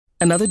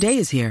Another day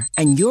is here,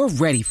 and you're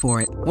ready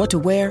for it. What to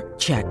wear?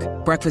 Check.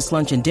 Breakfast,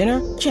 lunch, and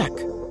dinner? Check.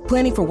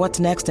 Planning for what's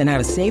next and how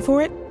to save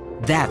for it?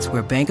 That's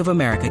where Bank of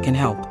America can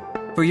help.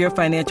 For your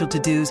financial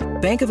to-dos,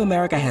 Bank of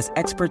America has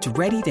experts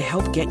ready to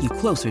help get you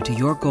closer to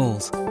your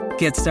goals.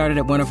 Get started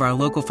at one of our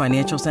local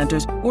financial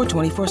centers or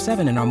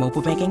 24/7 in our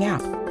mobile banking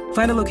app.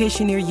 Find a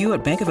location near you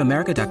at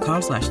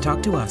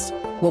bankofamerica.com/talktous.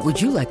 What would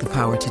you like the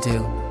power to do?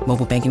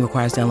 Mobile banking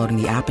requires downloading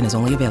the app and is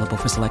only available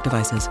for select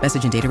devices.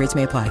 Message and data rates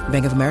may apply.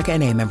 Bank of America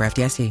N.A., member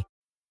FDIC.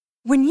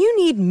 When you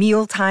need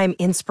mealtime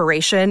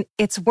inspiration,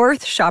 it's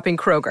worth shopping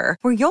Kroger,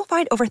 where you'll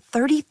find over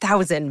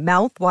 30,000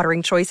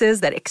 mouth-watering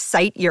choices that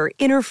excite your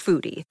inner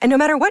foodie. And no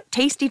matter what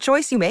tasty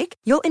choice you make,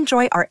 you'll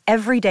enjoy our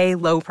everyday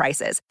low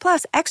prices,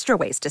 plus extra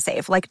ways to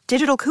save, like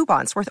digital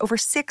coupons worth over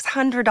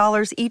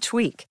 $600 each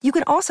week. You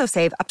can also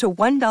save up to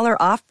 $1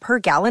 off per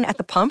gallon at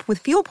the pump with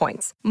fuel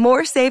points.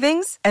 More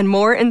savings and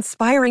more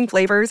inspiring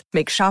flavors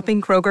make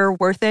shopping Kroger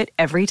worth it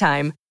every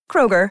time.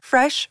 Kroger,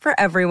 fresh for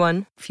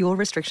everyone. Fuel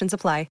restrictions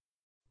apply.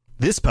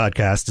 This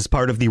podcast is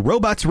part of the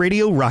Robots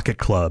Radio Rocket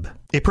Club,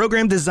 a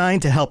program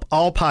designed to help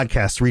all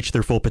podcasts reach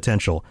their full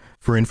potential.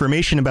 For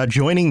information about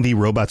joining the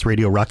Robots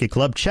Radio Rocket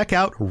Club, check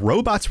out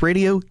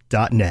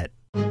robotsradio.net.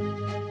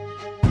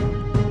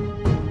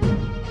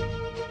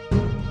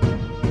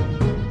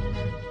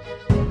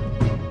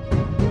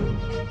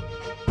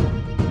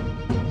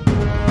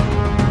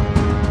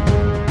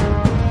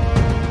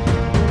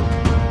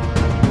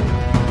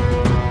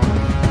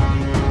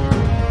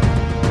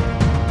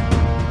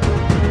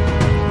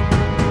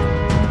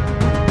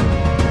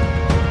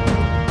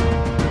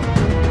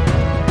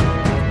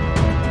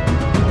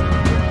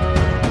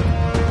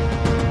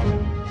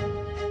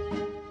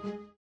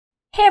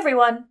 Hey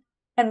everyone,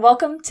 and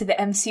welcome to the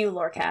MCU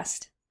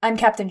Lorecast. I'm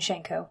Captain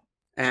Shenko.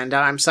 And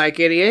I'm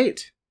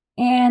Psych88.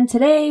 And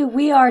today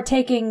we are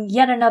taking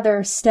yet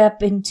another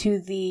step into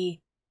the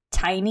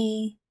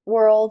tiny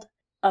world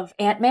of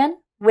Ant-Man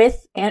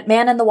with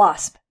Ant-Man and the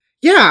Wasp.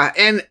 Yeah,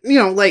 and,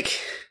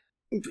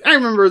 I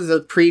remember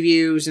the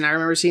previews, and I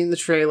remember seeing the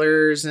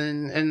trailers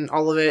and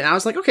all of it, and I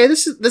was like, okay,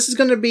 this is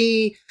going to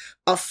be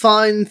a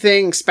fun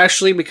thing,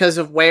 especially because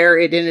of where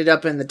it ended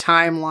up in the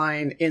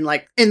timeline in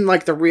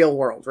the real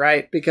world,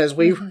 right? Because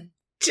we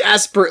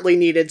desperately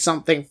needed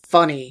something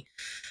funny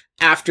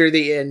after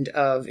the end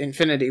of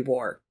Infinity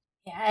War.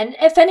 Yeah, and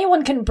if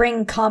anyone can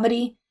bring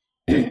comedy,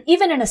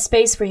 even in a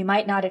space where you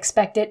might not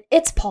expect it,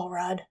 it's Paul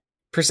Rudd.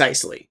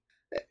 Precisely.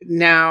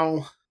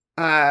 Now,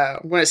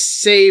 I'm going to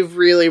save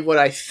really what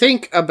I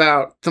think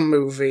about the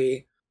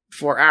movie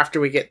for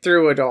after we get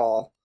through it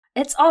all.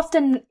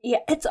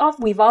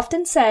 We've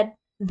often said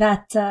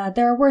that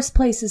there are worse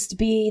places to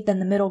be than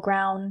the middle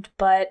ground,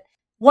 but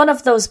one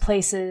of those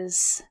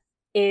places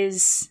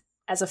is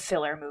as a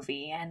filler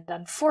movie, and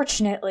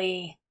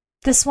unfortunately,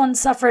 this one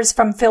suffers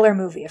from filler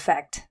movie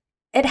effect.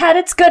 It had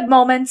its good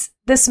moments,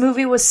 this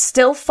movie was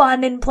still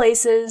fun in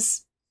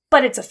places,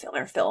 but it's a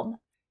filler film.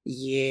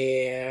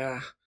 Yeah.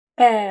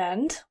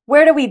 And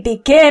where do we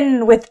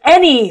begin with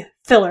any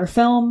filler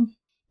film?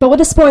 But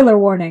with a spoiler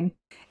warning.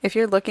 If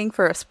you're looking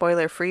for a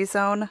spoiler-free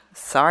zone,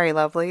 sorry,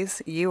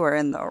 lovelies, you are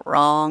in the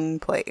wrong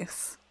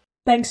place.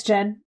 Thanks,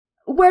 Jen.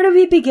 Where do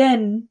we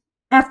begin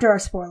after our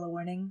spoiler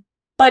warning?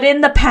 But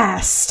in the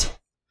past.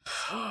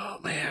 Oh,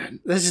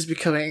 man. This is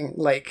becoming,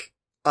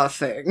 a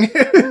thing.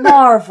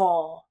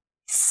 Marvel.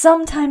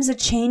 Sometimes a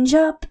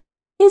change-up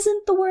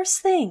isn't the worst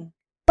thing.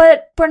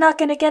 But we're not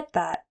going to get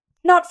that.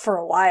 Not for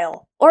a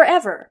while. Or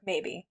ever,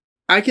 maybe.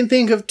 I can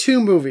think of 2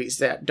 movies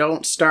that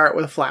don't start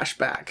with a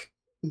flashback.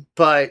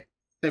 But...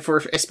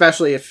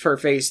 especially for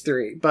Phase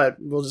 3, but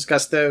we'll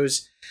discuss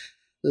those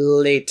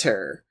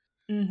later.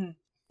 Mm-hmm.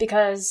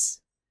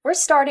 Because we're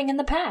starting in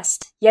the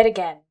past, yet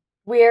again.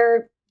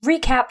 We're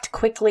recapped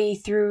quickly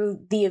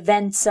through the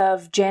events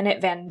of Janet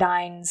Van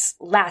Dyne's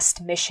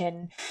last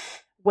mission,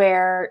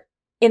 where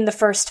in the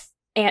first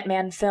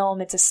Ant-Man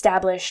film, it's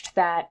established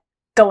that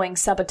going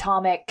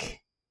subatomic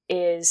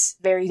is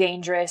very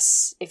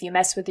dangerous. If you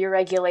mess with your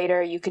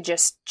regulator, you could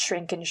just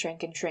shrink and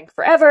shrink and shrink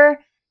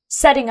forever,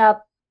 setting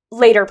up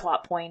later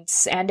plot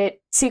points, and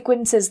it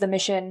sequences the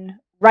mission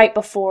right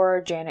before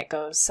Janet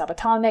goes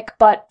subatomic,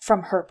 but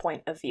from her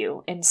point of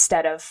view,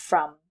 instead of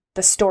from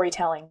the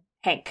storytelling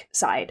Hank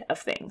side of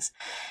things.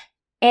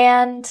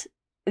 And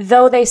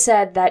though they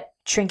said that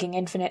shrinking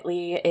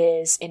infinitely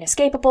is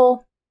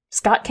inescapable,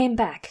 Scott came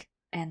back,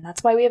 and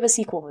that's why we have a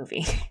sequel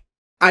movie.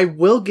 I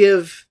will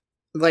give,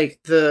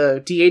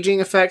 the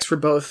de-aging effects for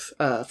both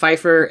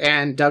Pfeiffer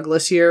and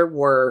Douglas here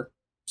were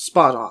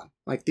spot on.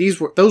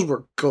 Those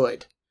were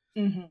good.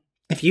 Mm-hmm.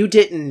 If you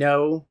didn't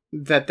know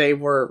that they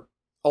were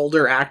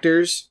older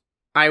actors,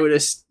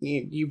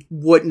 you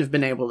wouldn't have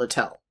been able to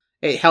tell.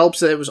 It helps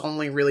that it was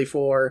only really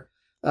for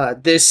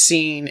this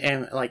scene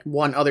and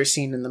one other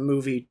scene in the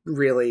movie,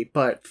 really.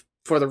 But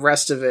for the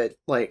rest of it,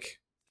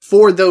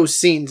 for those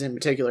scenes in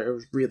particular, it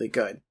was really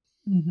good.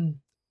 Mm-hmm.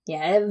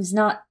 Yeah, it was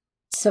not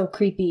so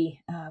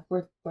creepy.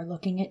 We're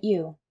looking at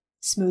you,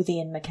 Smoothie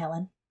and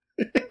McKellen.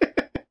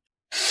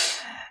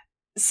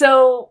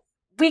 So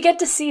we get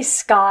to see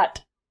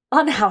Scott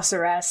on house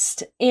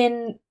arrest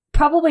in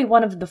probably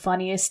one of the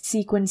funniest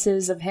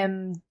sequences of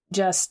him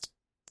just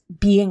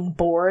being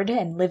bored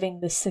and living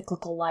this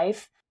cyclical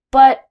life.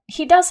 But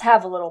he does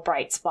have a little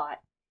bright spot.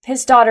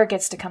 His daughter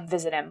gets to come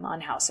visit him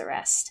on house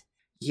arrest.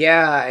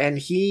 Yeah, and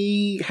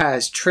he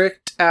has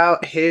tricked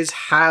out his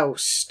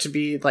house to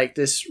be like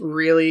this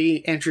really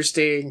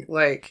interesting,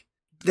 like,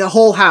 the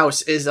whole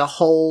house is a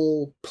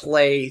whole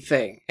play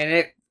thing. And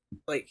it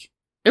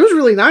was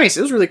really nice.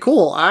 It was really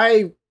cool.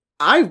 I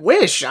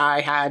wish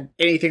I had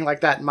anything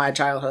like that in my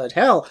childhood.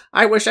 Hell,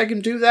 I wish I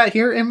could do that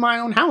here in my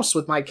own house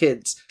with my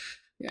kids.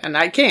 And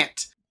I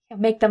can't.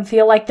 Make them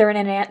feel like they're in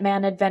an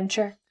Ant-Man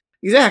adventure.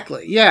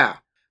 Exactly, yeah.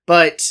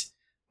 But,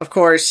 of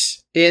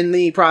course, in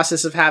the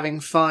process of having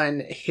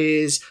fun,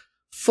 his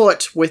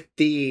foot with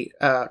the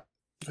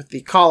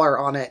collar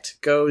on it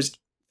goes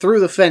through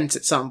the fence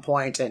at some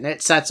point, and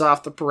it sets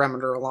off the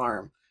perimeter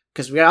alarm.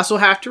 Because we also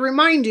have to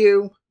remind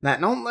you that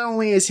not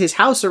only is his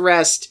house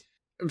arrest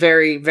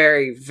very,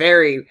 very,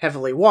 very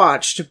heavily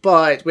watched,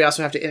 but we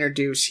also have to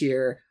introduce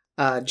here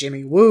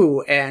Jimmy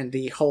Woo and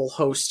the whole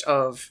host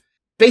of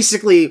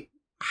basically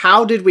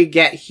how did we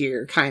get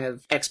here kind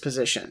of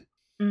exposition.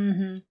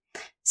 Mm-hmm.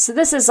 So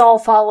this is all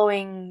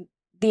following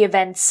the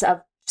events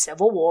of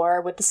Civil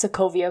War with the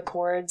Sokovia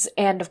Accords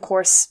and, of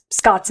course,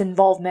 Scott's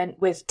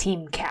involvement with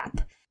Team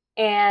Cap.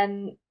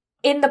 And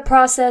in the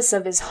process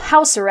of his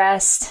house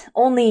arrest,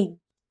 only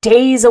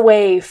days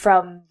away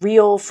from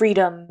real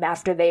freedom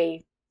after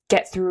they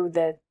get through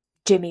the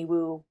Jimmy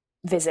Woo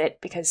visit,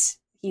 because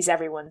he's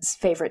everyone's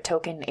favorite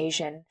token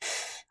Asian.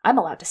 I'm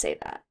allowed to say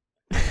that.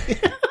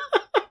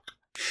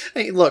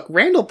 Hey, look,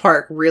 Randall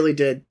Park really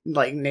did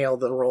nail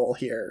the role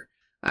here.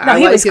 No,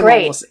 he was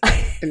great.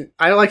 And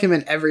I like him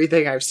in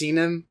everything I've seen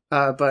him,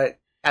 but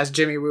as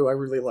Jimmy Woo, I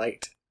really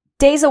liked.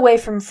 Days away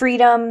from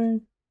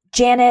freedom,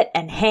 Janet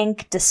and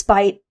Hank,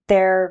 despite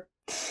their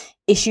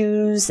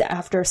issues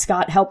after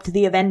Scott helped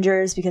the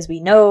Avengers, because we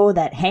know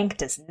that Hank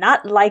does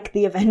not like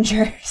the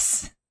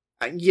Avengers.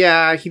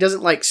 Yeah, he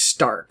doesn't like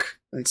Stark,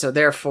 and so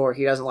therefore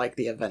he doesn't like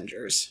the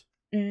Avengers.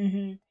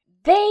 Mm-hmm.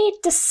 They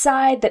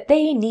decide that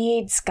they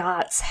need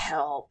Scott's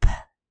help,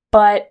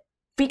 but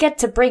we get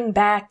to bring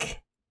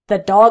back the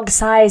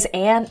dog-size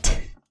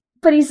ant,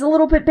 but he's a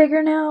little bit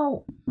bigger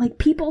now, like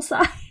people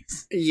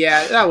size.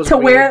 Yeah, that was to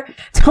weird.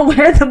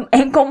 wear the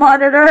ankle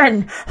monitor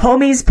and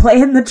homies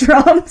playing the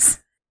drums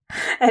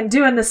and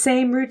doing the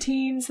same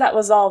routines. That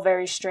was all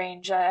very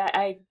strange.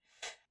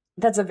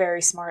 That's a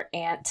very smart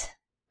ant.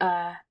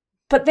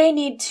 But they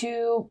need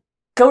to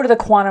go to the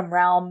quantum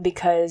realm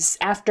because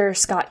after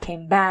Scott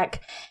came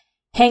back,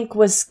 Hank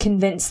was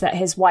convinced that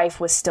his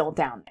wife was still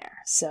down there,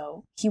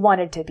 so he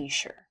wanted to be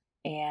sure.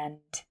 And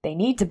they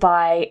need to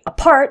buy a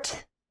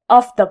part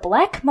off the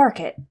black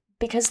market,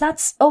 because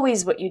that's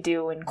always what you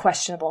do in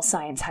questionable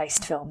science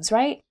heist films,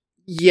 right?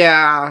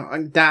 Yeah,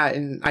 that,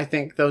 and I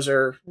think those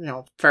are,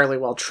 fairly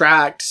well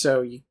tracked,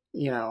 so,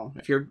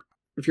 if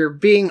you're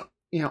being,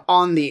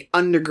 on the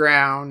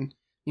underground,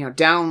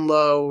 down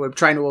low,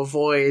 trying to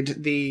avoid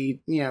the,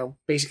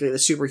 basically the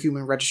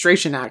Superhuman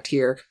Registration Act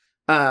here,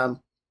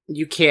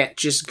 you can't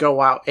just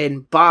go out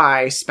and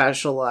buy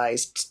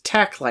specialized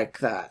tech like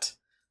that.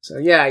 So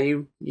yeah,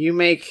 you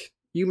make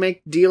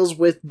deals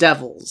with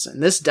devils,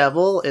 and this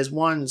devil is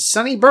one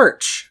Sonny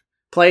Birch,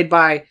 played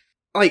by,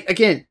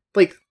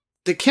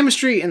 the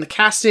chemistry and the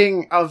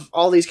casting of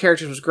all these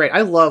characters was great.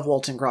 I love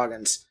Walton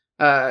Goggins.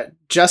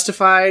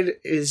 Justified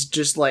is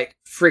just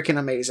freaking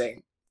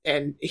amazing.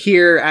 And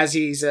here, as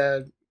he's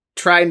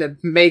trying to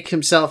make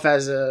himself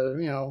as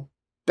a,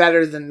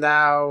 better than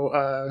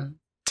thou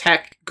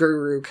tech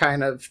guru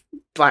kind of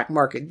black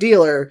market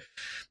dealer,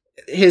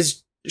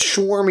 his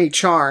swarmy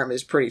charm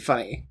is pretty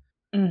funny.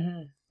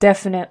 Mm-hmm.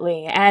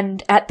 Definitely.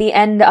 And at the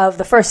end of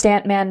the first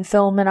Ant-Man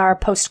film, in our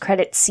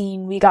post-credits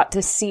scene, we got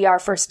to see our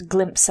first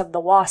glimpse of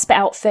the Wasp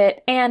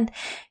outfit, and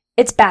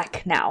it's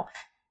back now,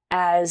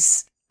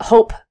 as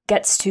Hope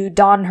gets to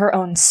don her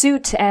own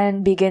suit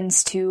and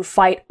begins to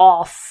fight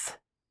off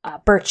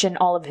Birch and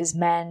all of his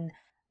men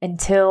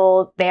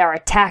until they are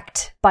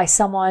attacked by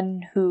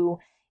someone who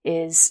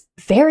is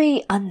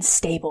very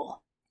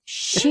unstable.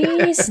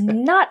 She's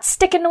not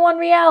sticking to one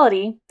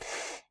reality.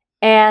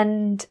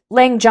 And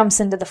Lang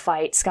jumps into the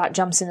fight. Scott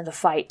jumps into the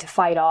fight to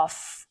fight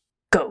off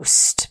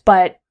Ghost.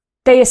 But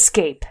they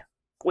escape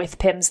with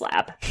Pym's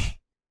lab,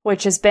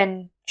 which has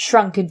been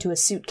shrunk into a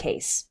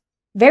suitcase.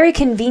 Very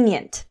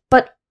convenient,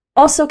 but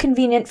also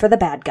convenient for the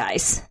bad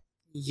guys.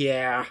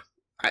 Yeah.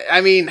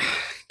 I mean,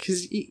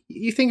 because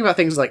you think about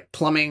things like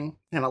plumbing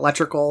and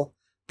electrical,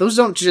 those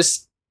don't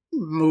just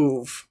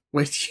move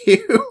with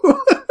you.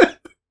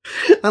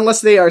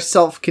 Unless they are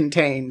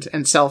self-contained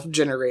and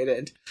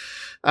self-generated.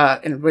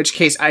 In which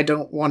case, I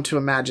don't want to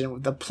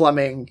imagine the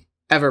plumbing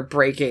ever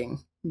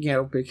breaking,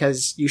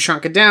 because you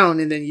shrunk it down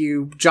and then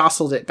you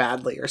jostled it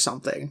badly or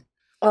something.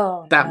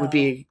 Oh, that no. would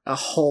be a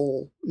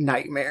whole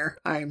nightmare,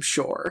 I am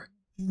sure.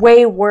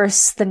 Way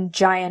worse than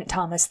giant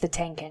Thomas the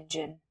Tank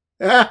Engine.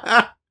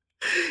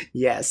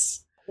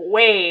 Yes.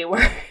 Way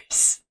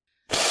worse.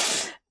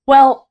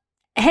 Well,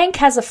 Hank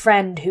has a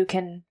friend who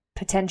can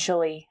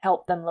potentially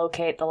help them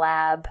locate the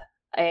lab.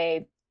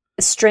 A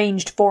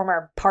estranged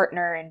former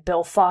partner in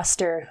Bill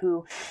Foster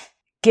who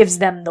gives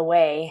them the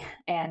way,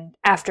 and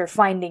after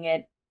finding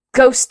it,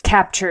 Ghost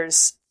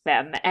captures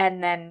them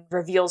and then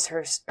reveals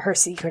her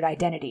secret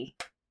identity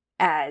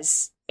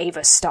as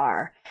Ava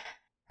Starr.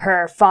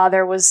 Her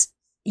father was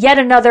yet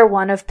another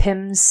one of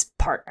Pym's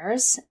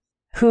partners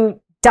who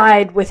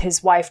died with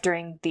his wife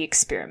during the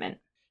experiment.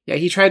 Yeah,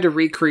 he tried to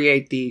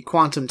recreate the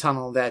quantum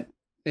tunnel that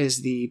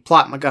is the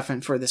plot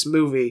MacGuffin for this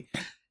movie,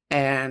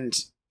 and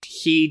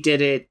he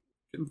did it.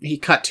 He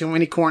cut too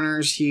many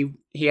corners. He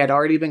had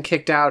already been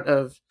kicked out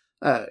of.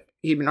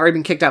 He'd already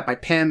been kicked out by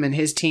Pym and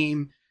his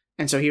team,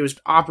 and so he was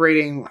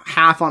operating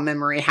half on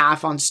memory,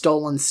 half on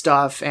stolen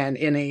stuff, and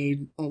in a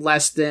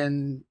less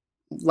than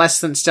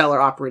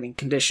stellar operating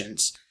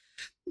conditions.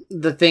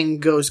 The thing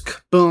goes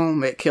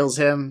boom. It kills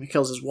him. It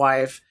kills his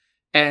wife.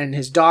 And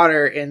his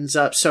daughter ends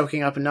up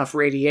soaking up enough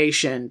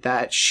radiation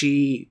that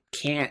she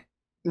can't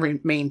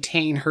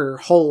maintain her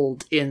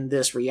hold in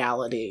this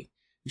reality.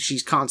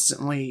 She's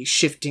constantly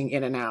shifting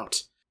in and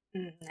out.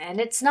 And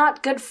it's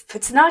not good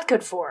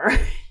for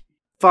her.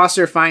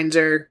 Foster finds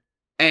her,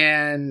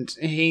 and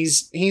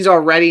he's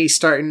already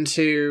starting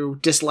to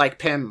dislike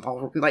Pym.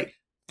 Like,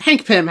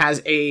 Hank Pym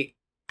has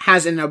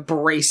an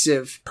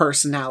abrasive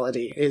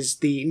personality, is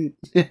the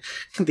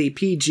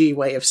PG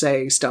way of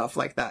saying stuff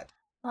like that.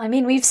 I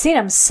mean, we've seen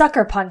him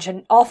sucker punch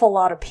an awful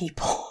lot of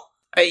people.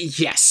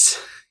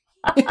 Yes.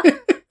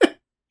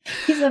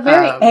 He's a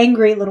very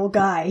angry little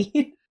guy.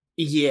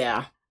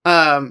 Yeah.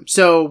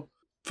 So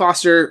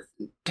Foster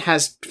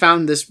has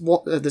found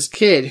this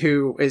kid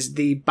who is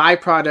the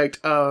byproduct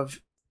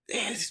of,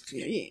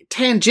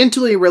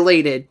 tangentially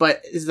related,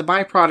 but is the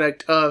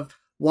byproduct of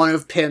one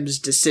of Pym's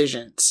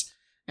decisions.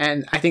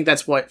 And I think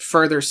that's what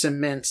further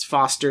cements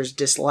Foster's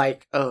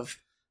dislike of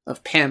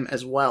Pym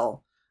as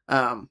well.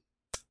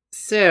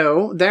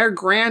 So their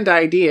grand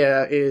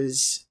idea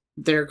is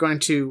they're going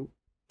to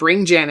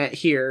bring Janet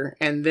here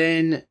and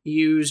then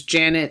use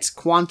Janet's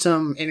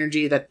quantum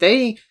energy that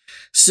they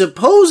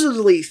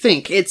supposedly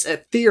think, it's a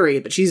theory,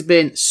 but she's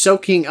been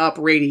soaking up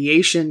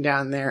radiation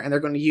down there, and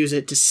they're going to use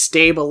it to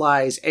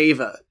stabilize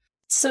Ava.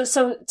 So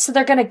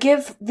they're going to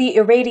give the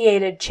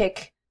irradiated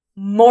chick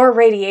more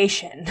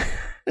radiation.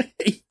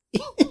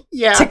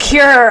 Yeah. To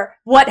cure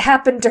what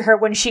happened to her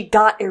when she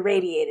got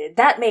irradiated.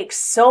 That makes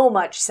so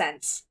much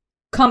sense.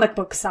 Comic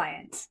book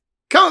science.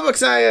 Comic book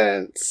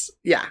science!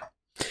 Yeah.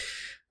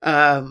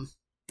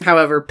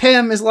 However,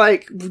 Pym is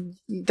like,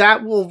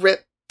 that will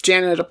rip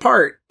Janet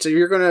apart. So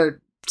you're gonna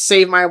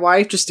save my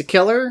wife just to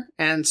kill her?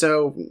 And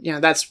so,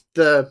 that's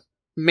the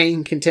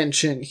main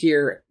contention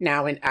here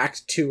now in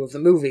Act 2 of the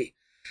movie.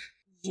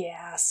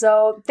 Yeah,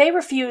 so they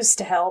refuse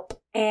to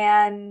help,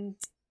 and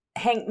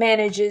Hank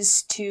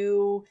manages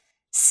to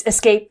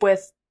escape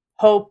with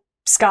Hope,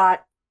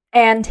 Scott,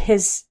 and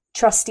his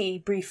trusty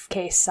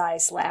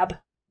briefcase-sized lab.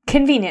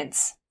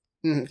 Convenience.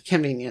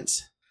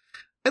 Convenience.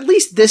 At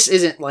least this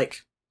isn't like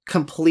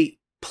complete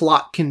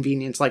plot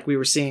convenience like we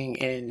were seeing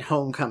in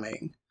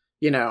Homecoming.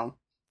 We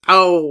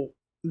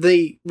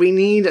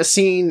need a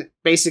scene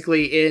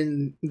basically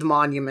in the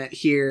monument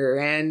here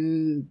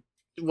and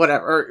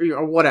whatever,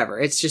 or whatever.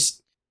 It's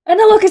just... And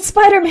then look at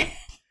Spider-Man!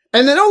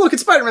 And then, look at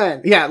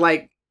Spider-Man! Yeah,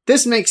 like,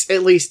 this makes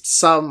at least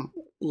some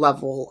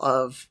level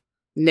of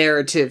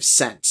narrative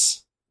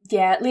sense.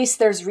 Yeah, at least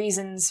there's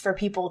reasons for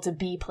people to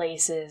be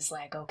places.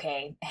 Like,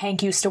 okay,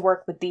 Hank used to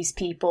work with these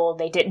people.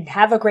 They didn't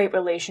have a great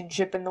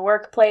relationship in the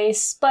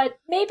workplace, but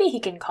maybe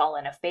he can call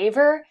in a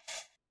favor.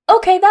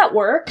 Okay, that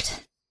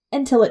worked.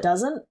 Until it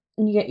doesn't.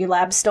 And you get your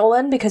lab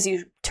stolen because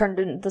you turned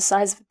it the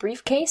size of a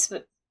briefcase.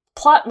 But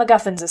plot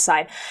MacGuffins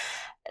aside,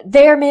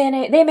 they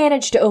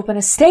managed to open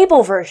a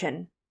stable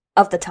version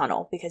of the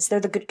tunnel because they're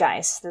the good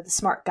guys. They're the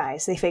smart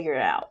guys. They figure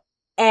it out.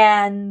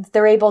 And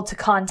they're able to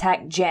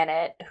contact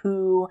Janet,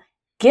 who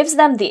gives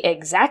them the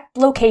exact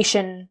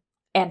location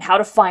and how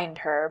to find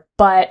her,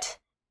 but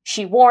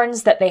she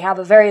warns that they have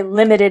a very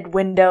limited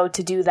window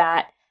to do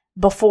that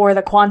before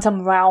the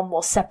quantum realm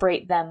will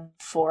separate them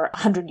for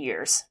 100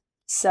 years.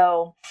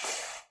 So,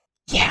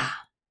 yeah.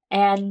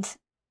 And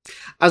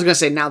I was going to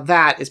say, now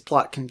that is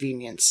plot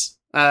convenience.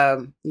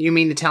 You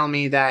mean to tell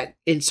me that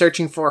in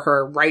searching for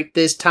her right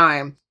this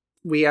time,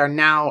 we are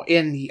now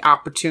in the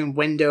opportune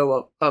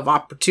window of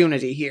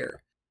opportunity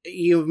here?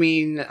 You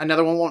mean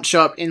another one won't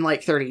show up in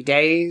like 30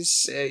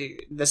 days?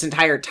 This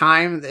entire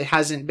time it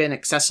hasn't been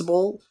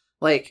accessible?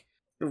 Like,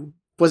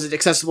 was it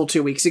accessible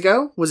 2 weeks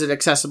ago? Was it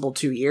accessible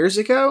 2 years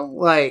ago?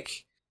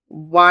 Like,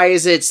 why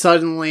is it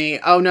suddenly,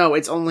 oh no,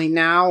 it's only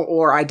now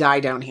or I die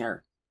down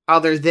here?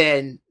 Other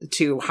than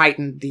to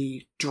heighten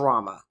the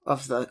drama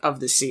of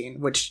the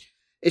scene, which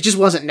it just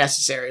wasn't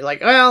necessary.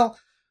 Like, well,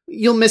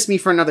 you'll miss me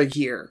for another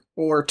year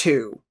or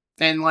two.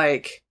 And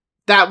like,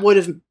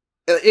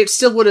 it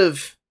still would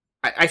have,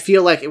 I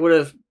feel like it would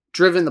have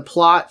driven the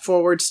plot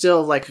forward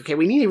still. Like, okay,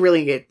 we need to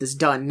really get this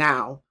done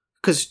now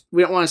because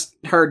we don't want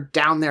her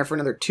down there for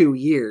another 2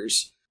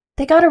 years.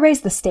 They gotta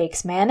raise the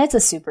stakes, man. It's a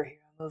superhero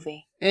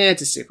movie.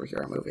 It's a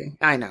superhero movie.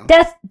 I know.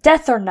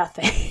 Death or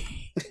nothing.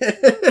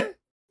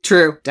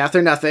 True. Death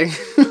or nothing.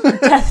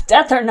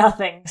 death or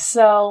nothing.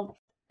 So,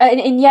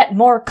 in yet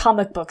more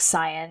comic book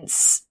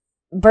science,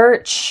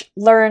 Birch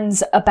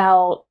learns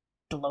about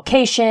the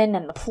location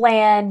and the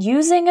plan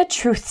using a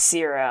truth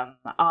serum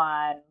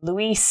on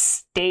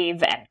Luis,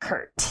 Dave, and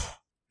Kurt.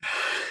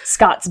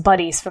 Scott's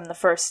buddies from the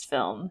first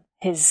film.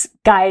 His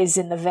guys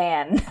in the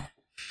van.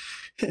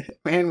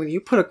 Man, when you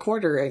put a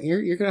quarter in,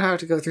 you're gonna have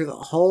to go through the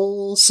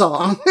whole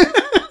song.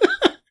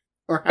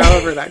 Or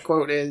however that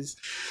quote is.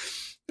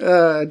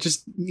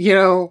 Just,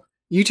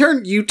 you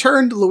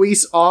turned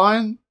Luis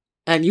on,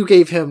 and you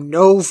gave him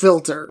no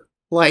filter.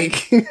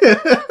 Like...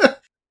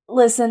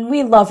 Listen,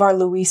 we love our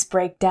Luis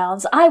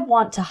breakdowns. I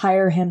want to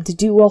hire him to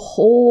do a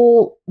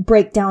whole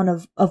breakdown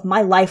of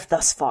my life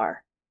thus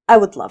far. I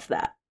would love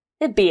that.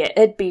 It'd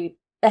be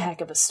a heck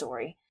of a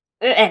story.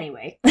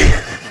 Anyway.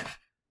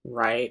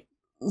 Right.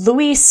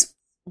 Luis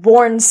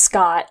warns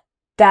Scott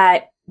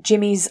that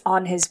Jimmy's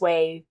on his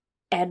way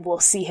and will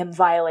see him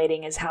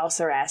violating his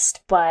house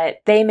arrest,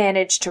 but they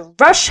manage to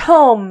rush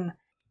home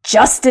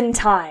just in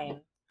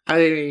time. I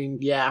mean,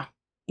 yeah.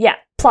 Yeah,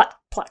 plot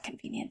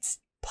convenience.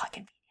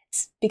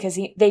 Because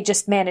they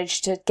just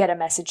managed to get a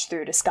message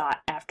through to Scott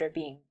after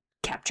being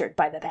captured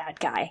by the bad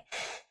guy.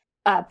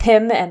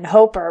 Pym and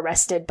Hope are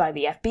arrested by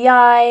the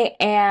FBI,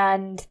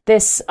 and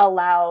this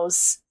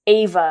allows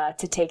Ava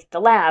to take the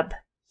lab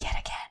yet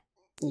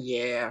again.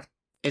 Yeah.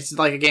 It's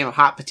like a game of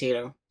hot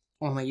potato,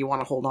 only you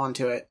want to hold on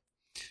to it.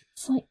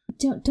 It's like,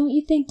 don't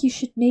you think you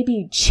should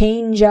maybe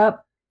change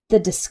up the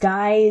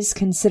disguise,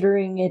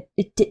 considering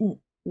it didn't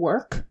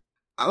work?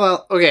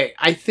 Well, okay,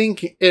 I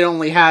think it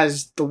only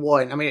has the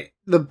one. I mean,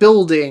 the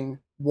building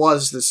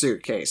was the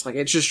suitcase. Like,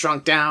 it just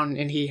shrunk down,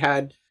 and he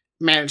had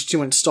managed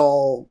to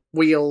install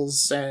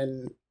wheels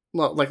and,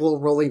 well, like little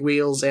rolling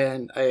wheels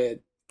and a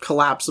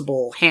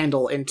collapsible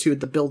handle into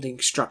the building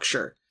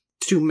structure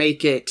to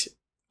make it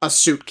a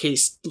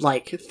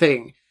suitcase-like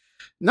thing.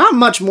 Not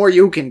much more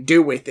you can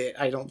do with it,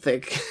 I don't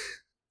think.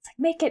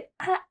 Make it,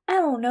 I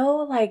don't know,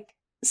 like,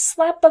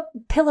 slap a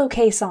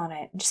pillowcase on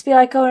it. Just be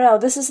like, oh no,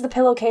 this is the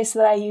pillowcase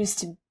that I used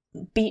to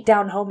beat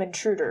down home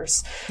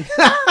intruders.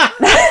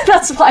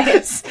 That's why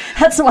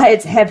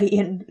it's heavy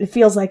and it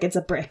feels like it's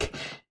a brick.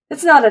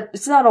 It's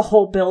not a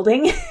whole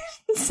building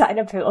inside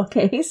a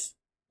pillowcase.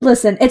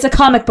 Listen, it's a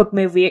comic book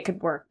movie, it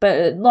could work,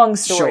 but long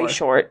story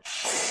short.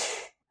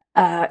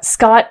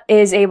 Scott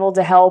is able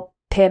to help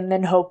Pym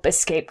and Hope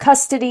escape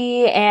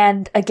custody,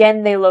 and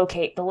again they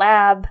locate the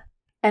lab,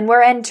 and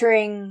we're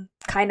entering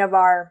kind of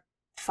our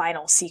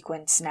final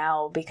sequence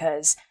now,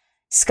 because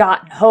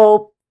Scott and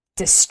Hope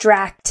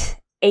distract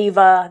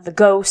Ava, the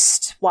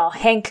ghost, while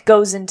Hank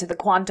goes into the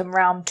quantum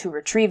realm to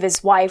retrieve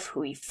his wife,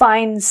 who he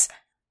finds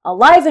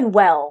alive and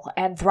well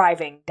and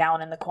thriving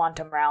down in the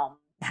quantum realm,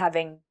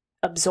 having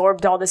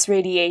absorbed all this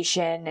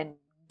radiation and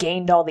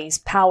gained all these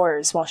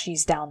powers while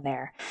she's down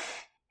there.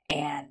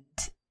 And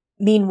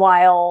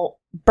meanwhile,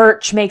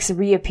 Birch makes a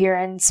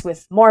reappearance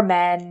with more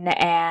men,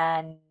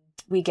 and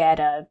we get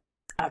a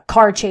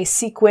car chase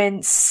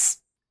sequence.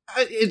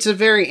 It's a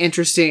very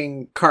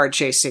interesting car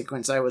chase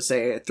sequence, I would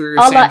say, through A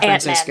la San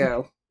Francisco.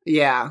 Ant-Man.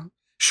 Yeah.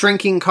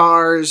 Shrinking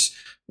cars,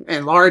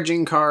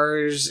 enlarging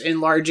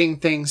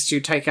things to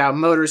take out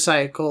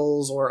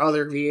motorcycles or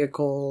other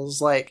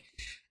vehicles. Like,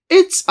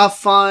 it's a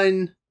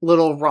fun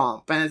little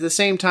romp. And at the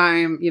same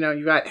time,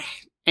 you got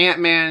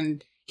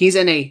Ant-Man. He's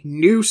in a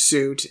new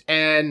suit,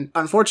 and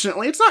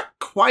unfortunately, it's not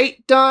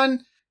quite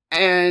done.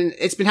 And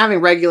it's been having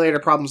regulator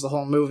problems the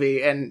whole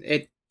movie, and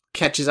it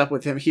catches up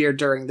with him here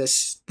during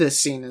this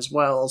scene as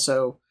well.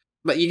 So,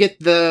 but you get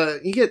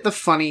the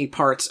funny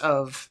parts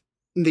of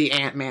the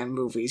Ant-Man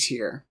movies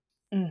here.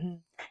 Mm-hmm.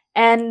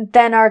 And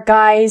then our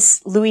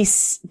guys,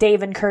 Luis,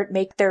 Dave, and Kurt,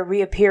 make their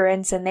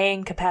reappearance, and they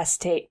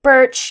incapacitate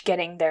Birch,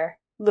 getting their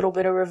little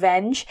bit of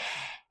revenge.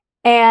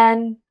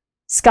 And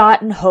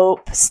Scott and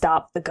Hope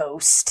stop the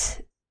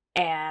ghost.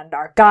 And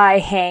our guy,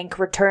 Hank,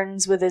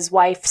 returns with his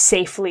wife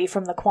safely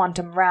from the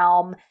quantum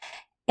realm.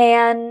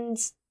 And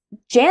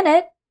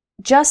Janet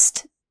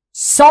just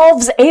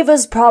solves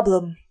Ava's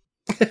problem.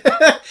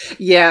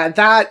 Yeah,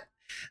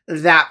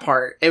 that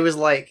part. It was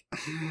like,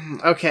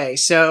 okay,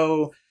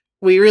 so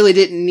we really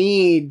didn't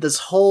need this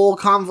whole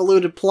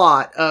convoluted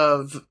plot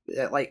of,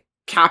 like,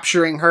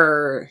 capturing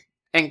her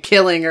and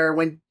killing her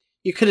when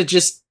you could have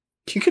just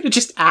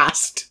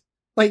asked.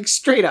 Like,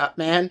 straight up,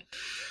 man.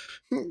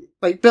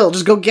 Like, Bill,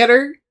 just go get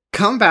her,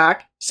 come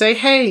back, say,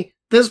 hey,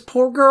 this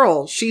poor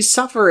girl, she's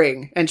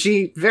suffering, and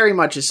she very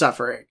much is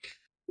suffering.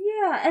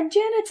 Yeah, and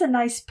Janet's a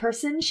nice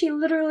person. She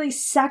literally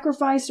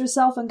sacrificed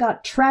herself and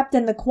got trapped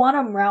in the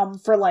quantum realm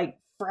for, like,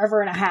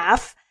 forever and a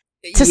half.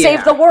 To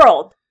save the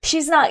world.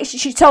 She's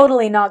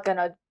totally not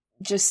gonna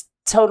just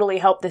totally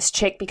help this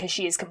chick because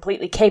she is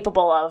completely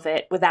capable of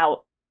it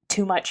without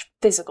too much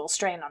physical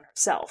strain on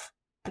herself.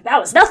 But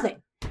that was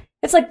nothing.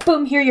 It's like,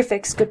 boom, here you're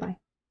fixed, goodbye.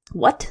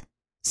 What?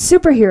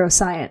 Superhero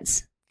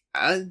science.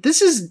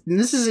 This is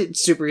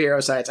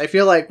superhero science. I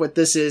feel like what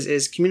this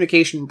is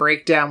communication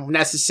breakdown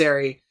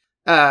necessary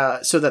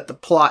so that the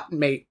plot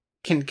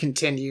can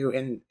continue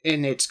in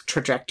its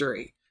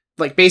trajectory.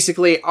 Like,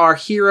 basically, our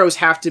heroes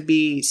have to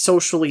be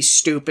socially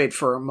stupid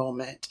for a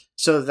moment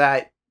so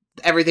that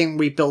everything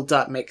we built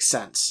up makes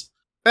sense.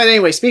 But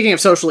anyway, speaking of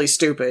socially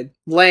stupid,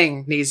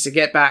 Lang needs to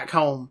get back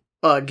home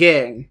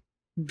again,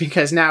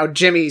 because now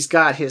Jimmy's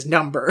got his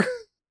number.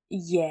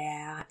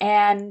 Yeah,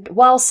 and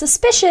while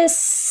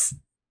suspicious,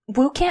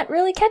 Wu can't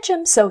really catch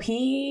him, so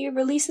he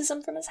releases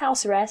him from his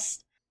house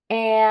arrest.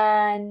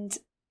 And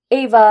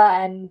Ava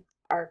and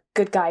our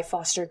good guy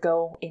Foster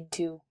go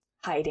into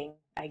hiding,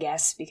 I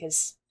guess,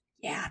 because,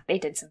 yeah, they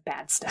did some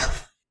bad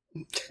stuff.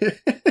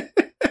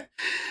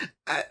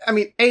 I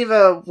mean,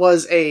 Ava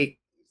was a,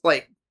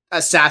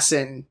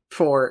 assassin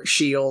for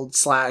S.H.I.E.L.D.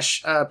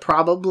 /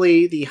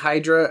 probably the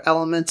Hydra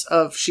element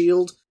of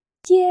S.H.I.E.L.D.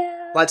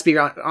 Yeah. Let's be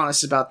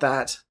honest about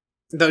that.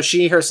 Though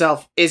she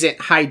herself isn't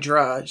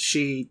Hydra,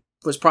 she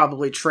was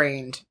probably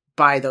trained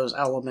by those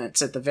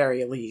elements at the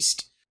very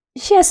least.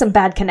 She has some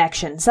bad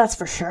connections, that's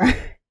for sure.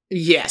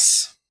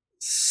 Yes.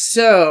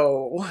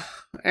 So,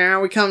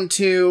 now we come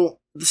to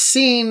the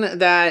scene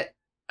that...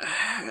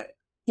 Do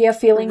you have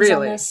feelings on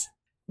really? this?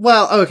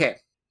 Well, okay.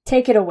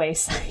 Take it away,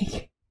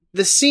 Psych.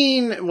 The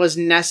scene was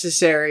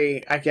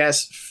necessary, I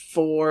guess,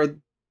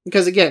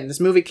 because again, this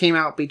movie came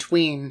out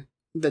between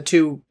the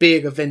two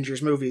big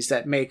Avengers movies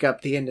that make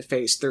up the end of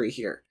Phase 3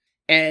 here.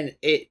 And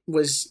it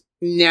was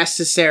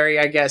necessary,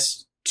 I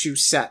guess, to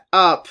set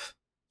up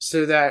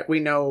so that we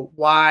know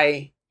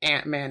why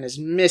Ant-Man is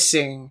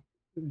missing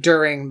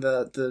during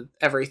the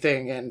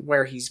everything and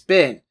where he's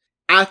been.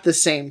 At the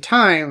same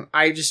time,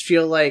 I just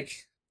feel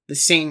like the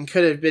scene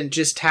could have been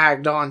just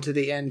tagged on to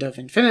the end of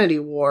Infinity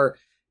War,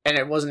 and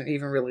it wasn't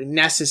even really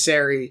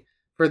necessary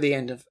for the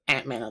end of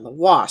Ant-Man and the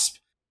Wasp.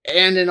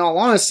 And in all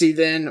honesty,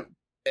 then,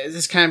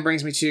 this kind of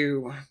brings me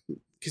to,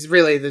 because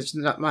really there's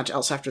not much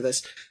else after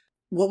this,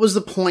 what was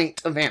the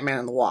point of Ant-Man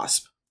and the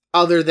Wasp?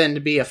 Other than to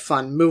be a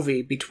fun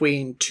movie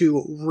between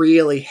two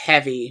really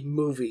heavy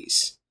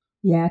movies.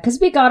 Yeah, because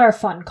we got our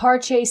fun car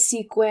chase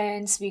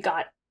sequence, we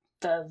got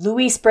the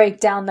Luis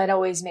breakdown that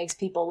always makes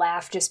people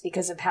laugh just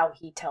because of how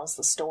he tells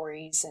the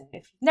stories. And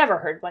if you've never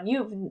heard one,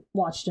 you've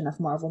watched enough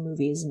Marvel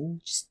movies,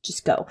 and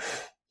just go.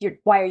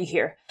 Why are you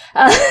here?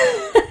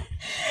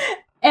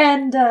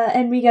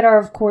 And we get our,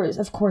 of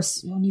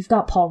course, when you've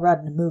got Paul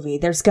Rudd in a movie,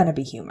 there's gonna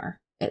be humor.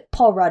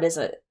 Paul Rudd is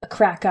a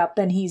crack up,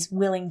 and he's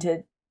willing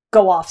to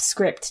go off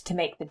script to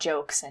make the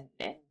jokes,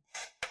 and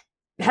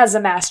has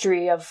a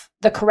mastery of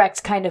the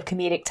correct kind of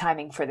comedic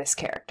timing for this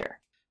character.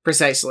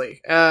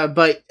 Precisely.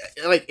 But,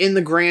 in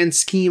the grand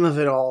scheme of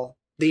it all,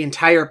 the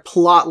entire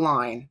plot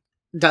line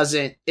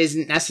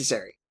isn't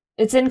necessary.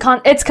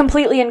 It's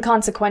completely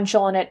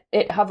inconsequential, and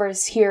it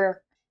hovers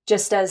here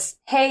just as,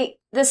 hey,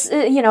 this,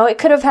 it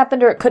could have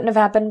happened or it couldn't have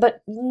happened,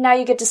 but now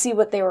you get to see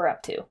what they were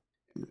up to.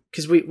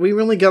 Because we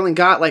really only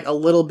got, a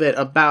little bit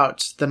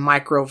about the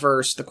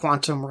microverse, the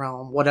quantum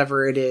realm,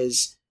 whatever it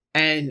is,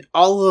 and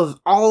all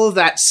of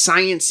that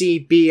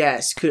sciencey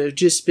BS could have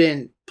just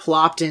been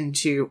plopped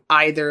into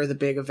either of the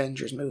big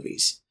Avengers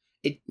movies.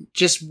 It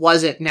just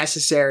wasn't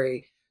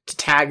necessary to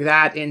tag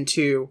that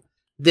into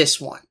this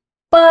one.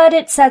 But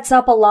it sets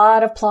up a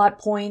lot of plot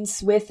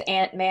points with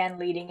Ant-Man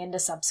leading into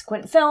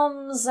subsequent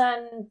films,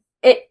 and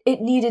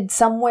it needed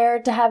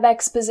somewhere to have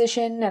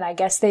exposition, and I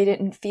guess they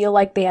didn't feel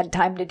like they had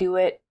time to do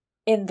it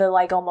in the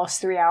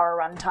almost 3-hour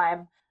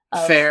runtime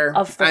of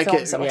the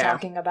films that we're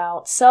talking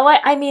about. So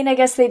I mean, I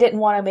guess they didn't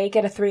want to make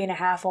it a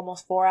 3.5,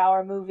 almost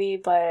 4-hour movie,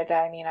 but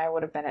I mean, I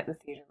would have been at the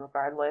theater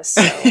regardless,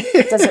 so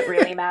does it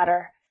really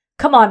matter?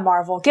 Come on,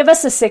 Marvel, give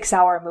us a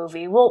 6-hour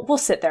movie. We'll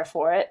sit there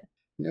for it.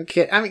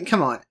 Okay, I mean,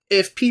 come on.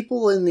 If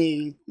people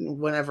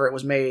whenever it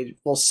was made,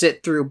 will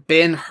sit through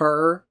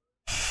Ben-Hur,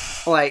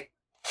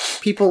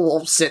 people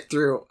will sit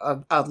through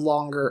a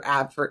longer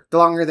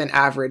than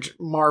average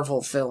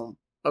Marvel film,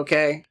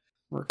 okay?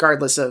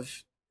 Regardless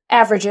of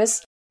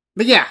averages.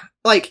 But yeah,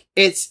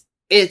 it's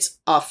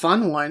a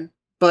fun one,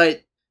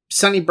 but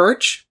Sonny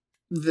Birch,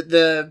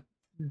 the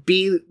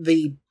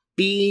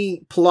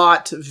B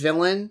plot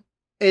villain,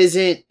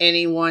 isn't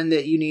anyone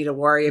that you need to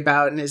worry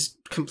about and is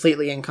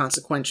completely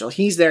inconsequential.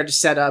 He's there to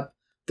set up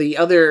the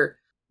other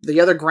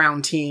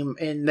ground team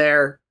in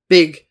their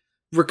big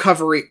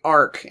recovery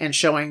arc and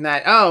showing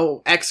that,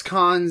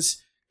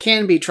 ex-cons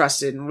can be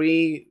trusted, and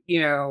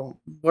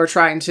we're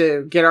trying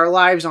to get our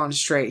lives on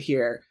straight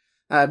here.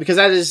 Because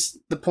that is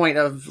the point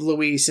of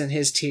Luis and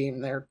his team.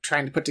 They're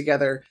trying to put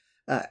together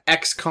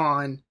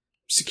ex-con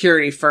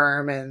security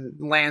firm and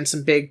land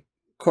some big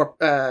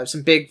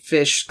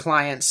fish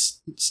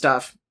clients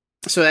stuff.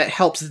 So that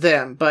helps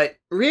them. But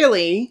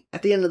really,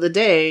 at the end of the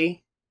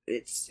day,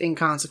 it's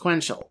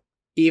inconsequential.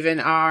 Even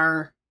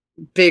our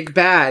big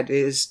bad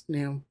is,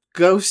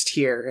 Ghost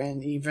here.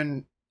 And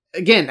even,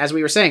 again, as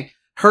we were saying,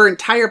 her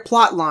entire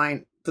plot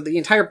line, the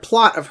entire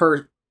plot of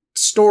her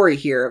story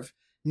here of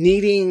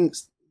needing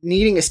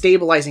a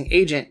stabilizing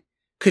agent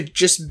could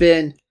just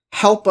been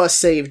help us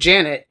save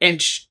Janet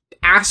and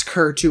ask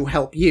her to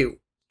help you.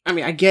 I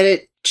mean, I get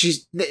it.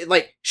 She's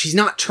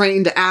not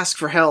trained to ask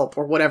for help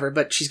or whatever,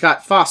 but she's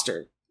got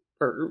Foster,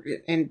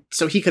 and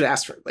so he could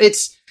ask for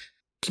it.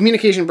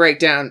 communication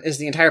breakdown is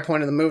the entire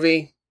point of the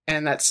movie,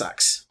 and that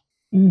sucks.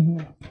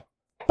 Mm-hmm.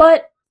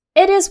 But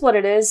it is what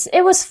it is.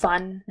 It was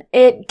fun.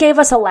 It gave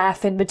us a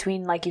laugh in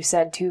between, like you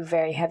said, two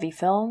very heavy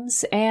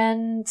films,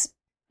 and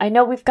I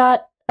know we've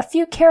got a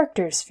few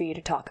characters for you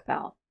to talk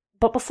about.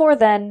 But before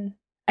then,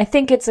 I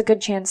think it's a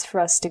good chance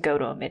for us to go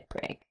to a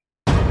mid-break.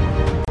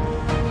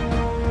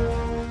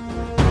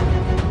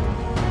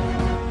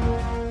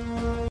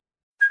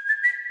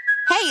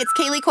 Hey, it's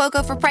Kaylee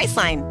Cuoco for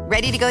Priceline.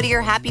 Ready to go to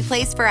your happy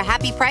place for a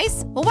happy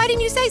price? Well, why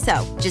didn't you say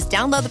so? Just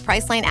download the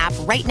Priceline app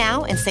right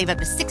now and save up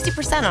to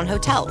 60% on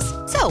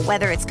hotels. So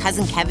whether it's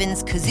Cousin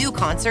Kevin's Kazoo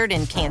Concert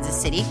in Kansas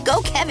City,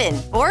 go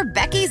Kevin, or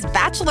Becky's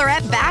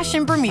Bachelorette Bash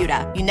in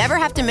Bermuda, you never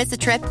have to miss a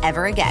trip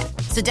ever again.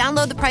 So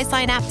download the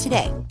Priceline app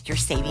today. Your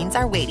savings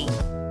are waiting.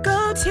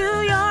 Go to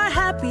your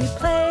happy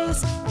place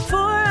for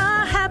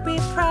a happy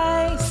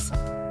price.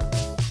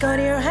 Go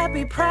to your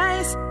happy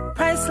price,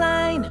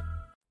 Priceline.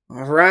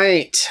 All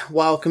right,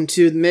 welcome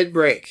to the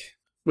mid-break.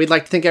 We'd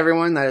like to thank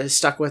everyone that has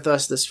stuck with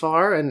us this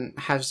far and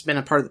has been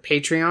a part of the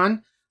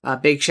Patreon. A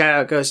big shout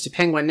out goes to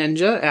Penguin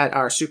Ninja at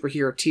our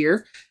superhero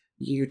tier.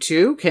 You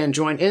too can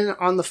join in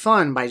on the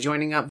fun by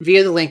joining up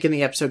via the link in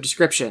the episode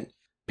description.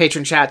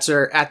 Patron chats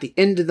are at the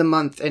end of the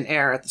month and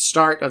air at the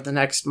start of the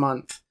next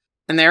month.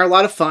 And they're a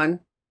lot of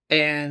fun,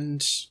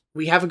 and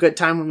we have a good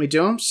time when we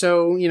do them.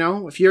 So,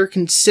 if you're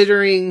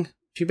considering,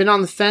 if you've been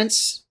on the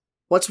fence,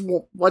 what's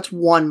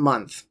 1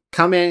 month?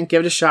 Come in,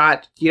 give it a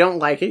shot. You don't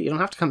like it, you don't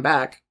have to come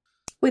back.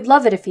 We'd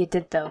love it if you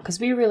did, though, because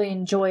we really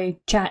enjoy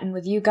chatting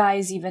with you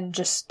guys, even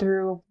just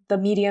through the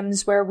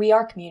mediums where we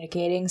are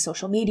communicating,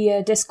 social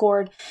media,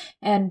 Discord,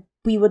 and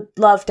we would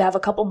love to have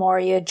a couple more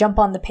of you jump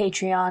on the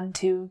Patreon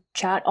to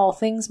chat all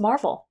things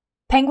Marvel.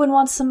 Penguin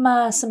wants some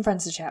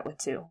friends to chat with,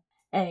 too.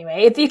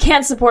 Anyway, if you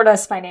can't support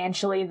us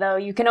financially, though,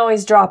 you can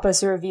always drop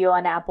us a review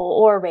on Apple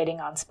or a rating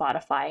on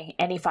Spotify.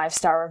 Any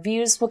 5-star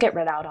reviews will get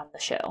read out on the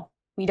show.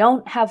 We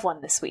don't have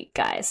one this week,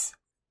 guys.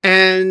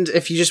 And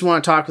if you just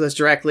want to talk with us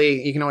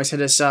directly, you can always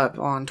hit us up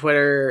on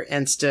Twitter,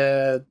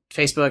 Insta,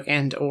 Facebook,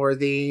 and or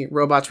the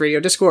Robots Radio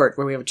Discord,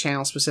 where we have a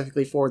channel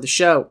specifically for the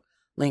show.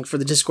 Link for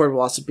the Discord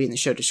will also be in the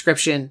show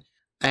description.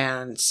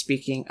 And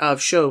speaking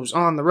of shows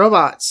on the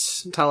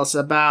robots, tell us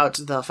about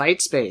the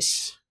Fight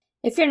Space.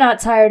 If you're not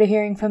tired of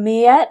hearing from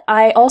me yet,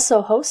 I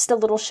also host a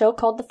little show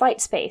called The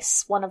Fight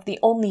Space, one of the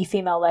only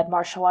female-led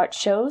martial arts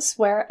shows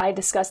where I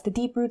discuss the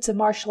deep roots of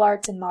martial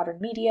arts in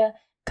modern media,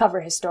 cover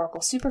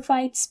historical super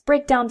fights,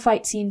 break down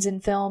fight scenes in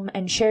film,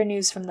 and share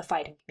news from the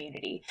fighting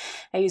community.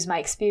 I use my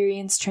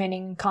experience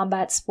training in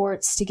combat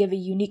sports to give a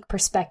unique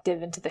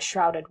perspective into the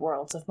shrouded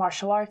worlds of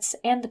martial arts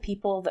and the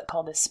people that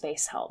call this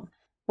space home.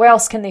 Where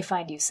else can they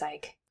find you,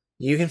 Psych?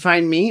 You can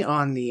find me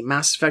on the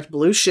Mass Effect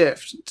Blue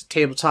Shift, a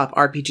tabletop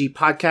RPG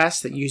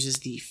podcast that uses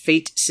the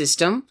Fate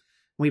system.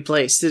 We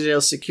play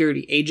Citadel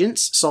security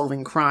agents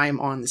solving crime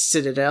on the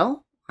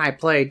Citadel. I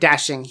play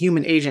dashing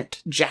human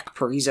agent Jack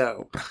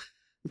Parizo.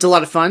 It's a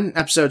lot of fun.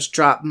 Episodes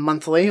drop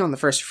monthly on the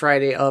first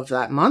Friday of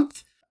that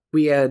month.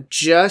 We had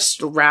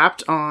just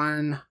wrapped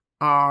on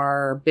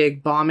our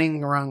big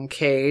bombing run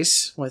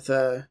case with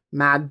a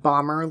mad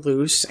bomber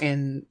loose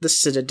in the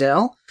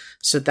Citadel.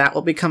 So that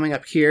will be coming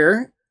up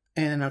here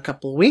in a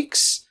couple of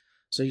weeks.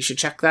 So you should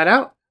check that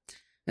out.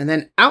 And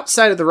then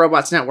outside of the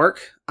Robots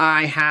Network,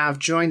 I have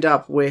joined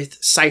up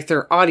with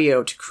Scyther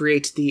Audio to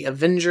create the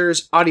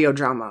Avengers audio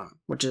drama,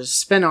 which is a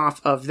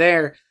spin-off of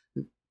their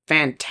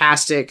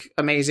fantastic,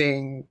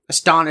 amazing,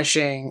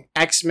 astonishing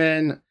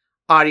X-Men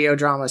audio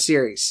drama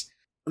series.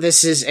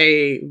 This is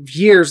a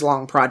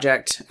years-long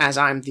project, as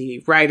I'm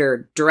the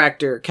writer,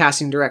 director,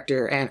 casting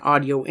director, and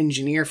audio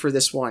engineer for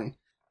this one.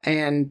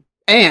 And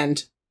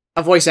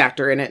a voice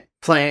actor in it,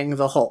 playing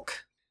the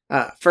Hulk.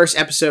 First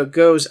episode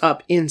goes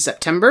up in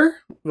September,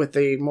 with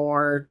a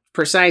more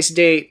precise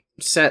date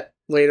set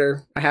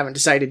later. I haven't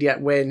decided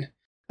yet when,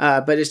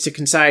 but it's to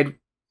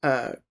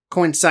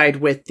coincide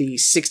with the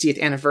 60th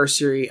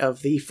anniversary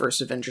of the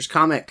first Avengers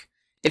comic.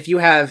 If you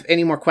have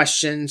any more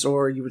questions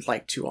or you would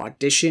like to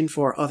audition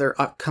for other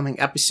upcoming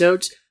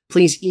episodes,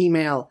 please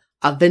email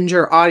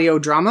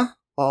AvengerAudioDrama,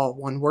 all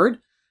one word,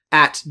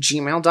 at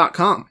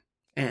gmail.com.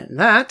 And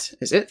that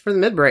is it for the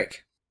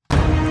mid-break.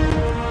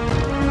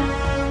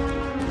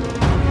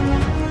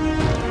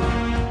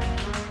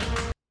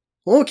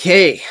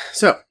 Okay,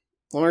 so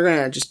we're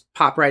gonna just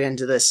pop right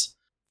into this.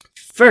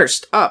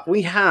 First up,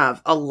 we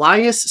have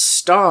Elias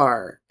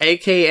Starr,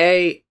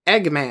 aka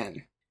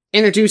Eggman,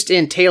 introduced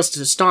in Tales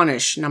to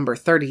Astonish number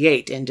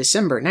 38 in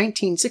December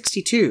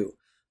 1962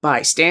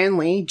 by Stan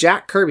Lee,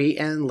 Jack Kirby,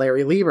 and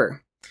Larry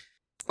Lieber.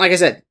 Like I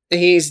said,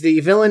 he's the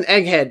villain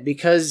Egghead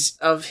because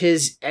of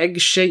his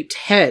egg-shaped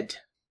head.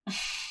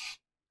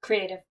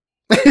 Creative.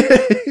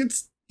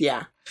 It's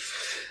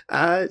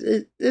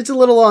a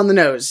little on the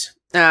nose.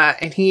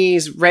 And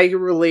he's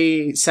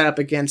regularly set up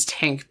against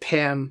Hank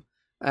Pym.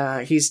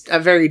 He's a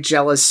very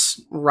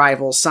jealous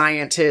rival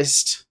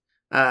scientist.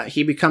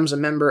 He becomes a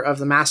member of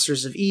the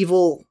Masters of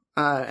Evil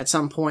at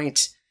some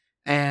point,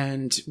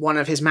 and one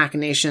of his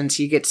machinations,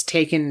 he gets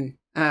taken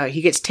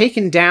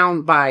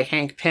down by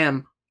Hank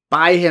Pym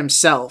by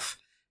himself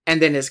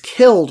and then is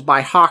killed by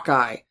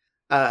Hawkeye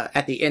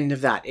at the end of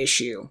that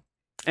issue.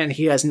 And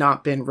he has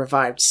not been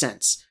revived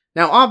since.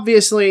 Now,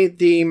 obviously,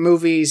 the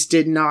movies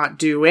did not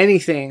do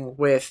anything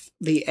with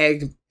the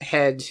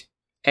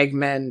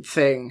Eggman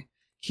thing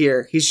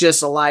here. He's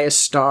just Elias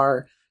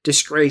Starr,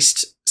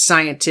 disgraced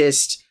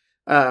scientist,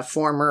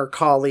 former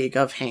colleague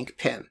of Hank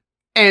Pym.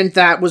 And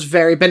that was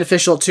very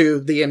beneficial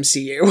to the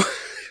MCU.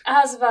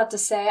 I was about to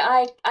say,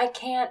 I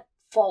can't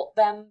fault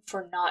them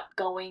for not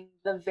going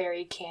the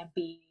very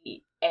campy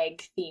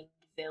egg-themed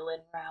villain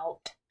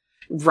route.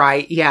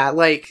 Right, yeah,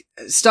 like,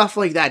 stuff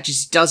like that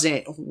just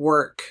doesn't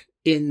work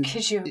in...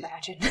 Could you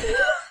imagine?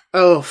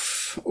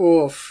 Oof.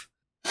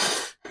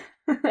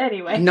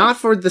 Anyway. Not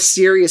for the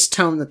serious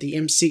tone that the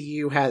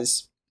MCU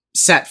has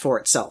set for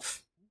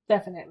itself.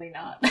 Definitely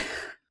not.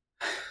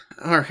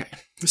 Alright,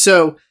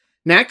 so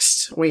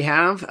next we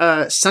have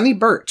Sonny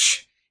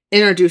Birch,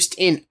 introduced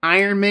in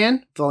Iron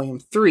Man Volume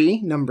 3,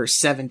 number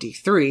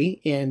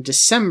 73, in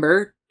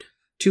December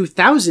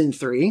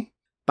 2003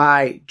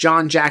 by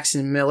John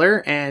Jackson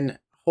Miller and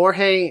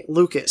Jorge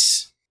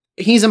Lucas.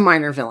 He's a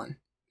minor villain,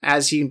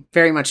 as he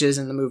very much is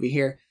in the movie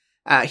here.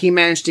 He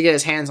managed to get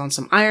his hands on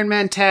some Iron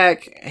Man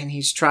tech, and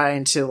he's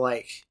trying to,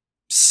 like,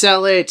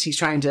 sell it. He's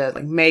trying to,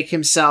 like, make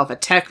himself a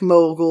tech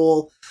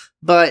mogul,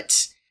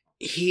 but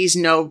he's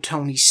no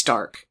Tony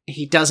Stark.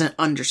 He doesn't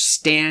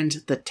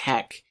understand the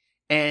tech,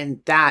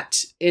 and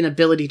that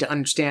inability to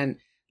understand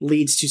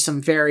leads to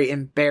some very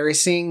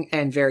embarrassing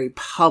and very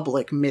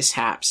public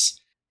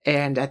mishaps.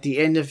 And at the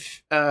end of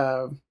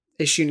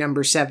issue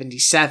number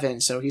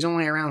 77, so he's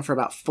only around for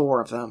about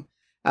 4 of them,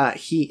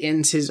 he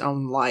ends his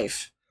own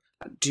life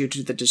due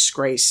to the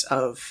disgrace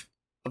of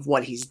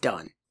what he's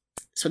done.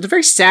 So it's a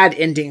very sad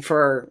ending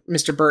for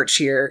Mr. Birch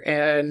here,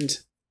 and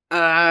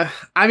I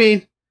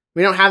mean,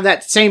 we don't have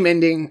that same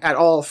ending at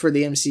all for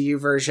the MCU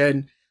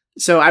version,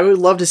 so I would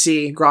love to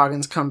see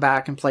Groggins come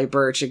back and play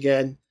Birch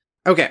again.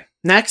 Okay,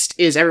 next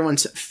is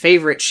everyone's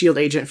favorite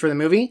S.H.I.E.L.D. agent for the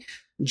movie,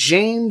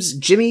 James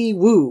Jimmy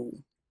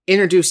Woo,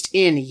 introduced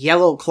in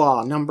Yellow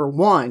Claw number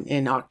 1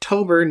 in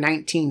October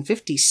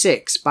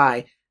 1956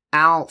 by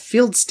Al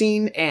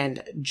Fieldstein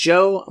and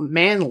Joe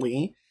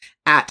Manley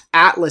at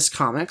Atlas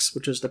Comics,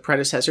 which was the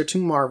predecessor to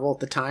Marvel at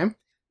the time.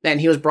 Then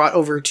he was brought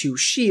over to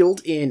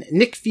S.H.I.E.L.D. in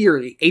Nick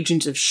Fury,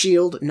 Agents of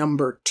S.H.I.E.L.D.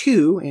 number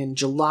 2 in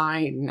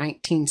July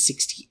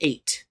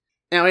 1968.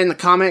 Now in the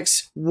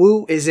comics,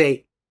 Wu is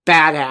a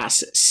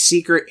badass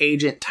secret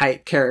agent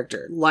type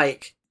character,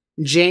 like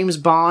James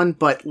Bond,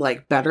 but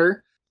like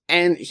better.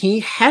 And he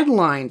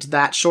headlined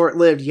that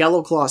short-lived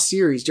Yellow Claw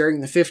series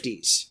during the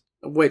 50s,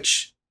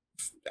 which,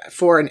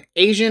 for an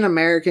Asian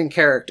American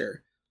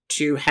character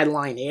to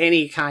headline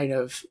any kind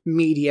of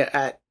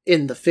media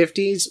in the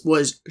 50s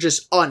was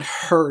just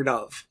unheard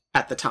of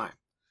at the time.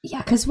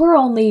 Yeah, because we're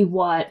only,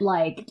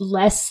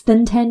 less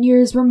than 10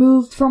 years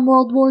removed from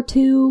World War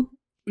II?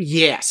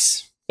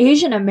 Yes.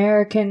 Asian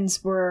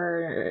Americans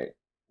were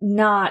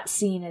not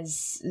seen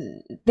as...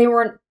 They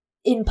weren't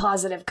in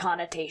positive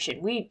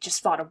connotation. We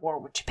just fought a war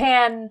with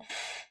Japan,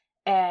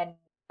 and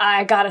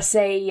I gotta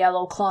say,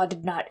 Yellow Claw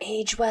did not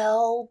age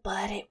well,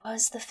 but it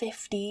was the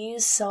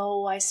 50s,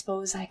 so I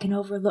suppose I can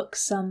overlook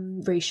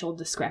some racial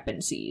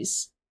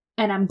discrepancies.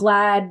 And I'm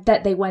glad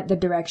that they went the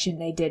direction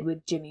they did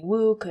with Jimmy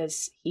Woo,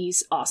 because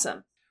he's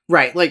awesome.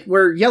 Right, like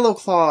where Yellow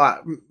Claw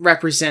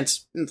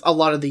represents a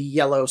lot of the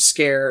yellow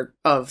scare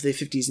of the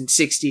 50s and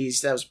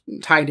 60s that was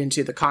tied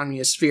into the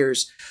communist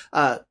spheres,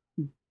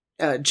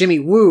 Jimmy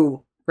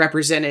Woo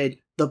represented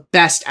the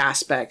best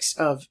aspects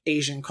of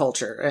Asian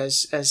culture,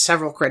 as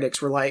several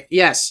critics were like,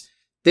 yes,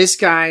 this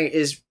guy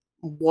is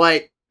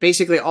what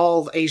basically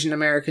all Asian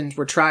Americans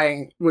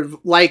would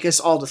like us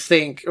all to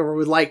think, or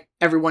would like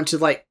everyone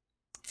to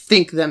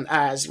think them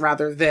as,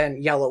 rather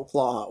than Yellow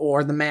Claw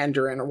or the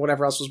Mandarin or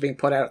whatever else was being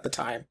put out at the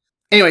time.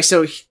 Anyway,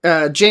 so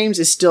James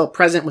is still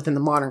present within the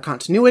modern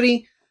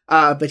continuity,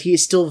 but he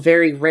is still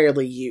very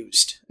rarely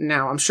used.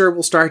 Now, I'm sure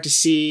we'll start to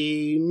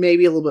see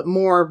maybe a little bit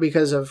more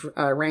because of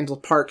Randall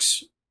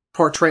Park's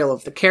portrayal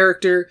of the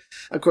character.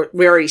 Of course,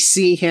 we already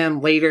see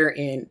him later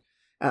in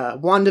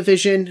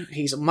WandaVision.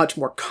 He's a much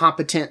more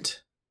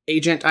competent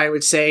agent, I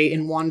would say,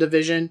 in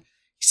WandaVision.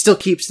 He still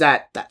keeps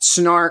that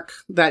snark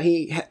that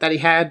he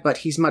had, but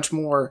he's much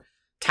more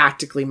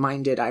tactically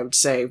minded, I would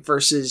say,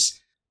 versus...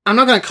 I'm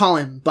not going to call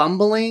him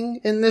bumbling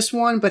in this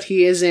one, but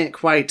he isn't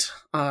quite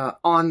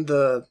on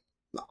the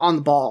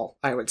ball,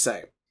 I would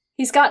say.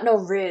 He's got no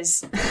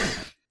riz.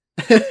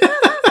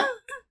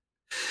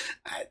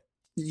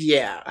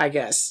 Yeah, I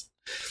guess.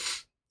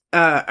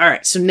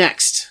 Alright, so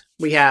next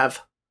we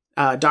have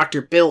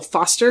Dr. Bill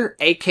Foster,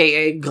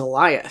 aka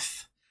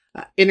Goliath.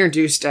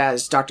 Introduced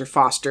as Dr.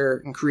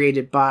 Foster and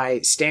created by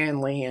Stan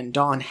Lee and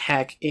Don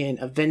Heck in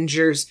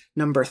Avengers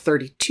number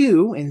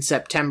 32 in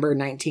September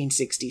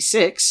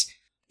 1966.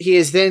 He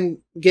is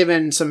then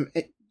given some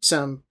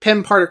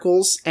Pym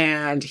particles,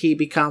 and he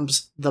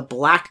becomes the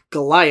Black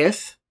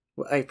Goliath,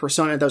 a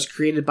persona that was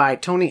created by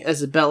Tony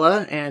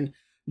Isabella and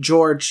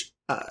George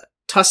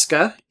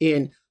Tuska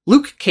in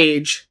Luke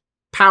Cage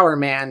Power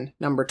Man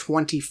number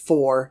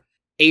 24,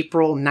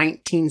 April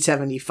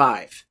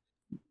 1975.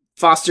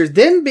 Foster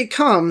then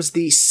becomes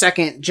the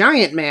second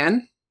Giant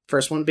Man,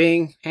 first one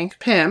being Hank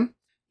Pym,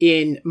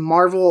 in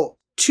Marvel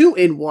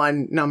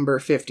 2-in-1 number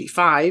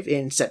 55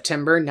 in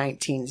September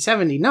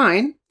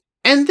 1979.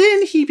 And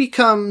then he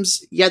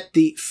becomes yet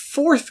the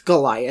fourth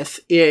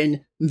Goliath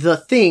in The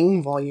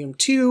Thing, Volume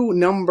 2,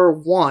 number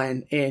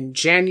 1 in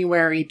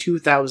January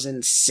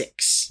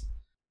 2006.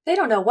 They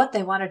don't know what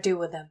they want to do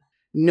with him.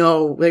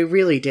 No, they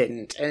really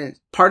didn't. And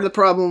part of the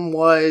problem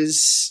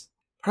was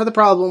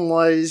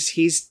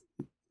he's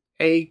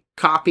a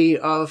copy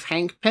of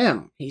Hank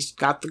Pym. He's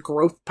got the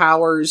growth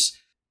powers,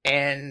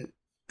 and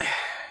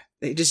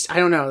they just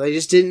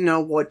didn't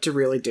know what to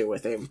really do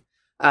with him.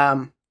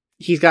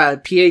 He's got a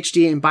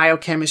PhD in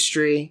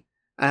biochemistry.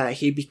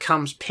 He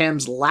becomes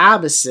Pym's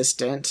lab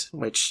assistant,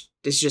 which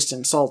is just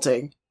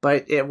insulting,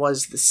 but it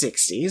was the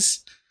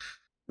 60s.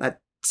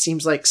 That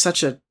seems like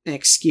such an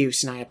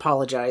excuse, and I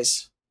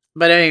apologize.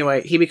 But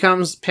anyway, he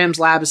becomes Pym's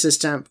lab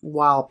assistant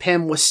while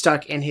Pym was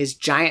stuck in his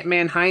giant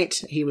man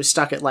height. He was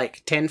stuck at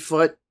like 10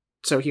 foot,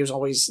 so he was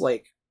always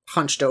like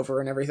hunched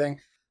over and everything.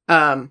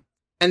 And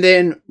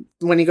then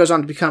when he goes on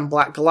to become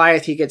Black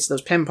Goliath, he gets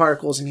those Pym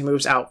particles and he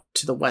moves out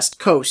to the West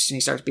Coast and he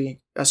starts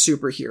being a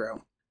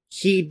superhero.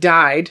 He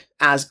died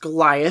as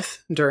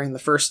Goliath during the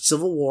First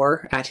Civil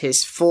War at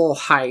his full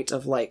height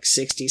of like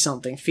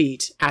 60-something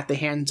feet at the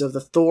hands of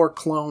the Thor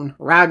clone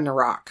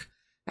Ragnarok,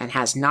 and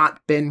has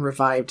not been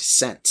revived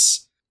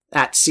since.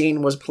 That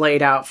scene was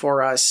played out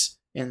for us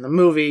in the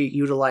movie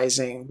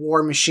utilizing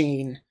War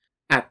Machine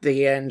at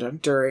the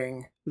end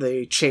during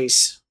the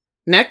chase.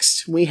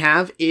 Next we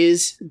have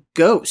is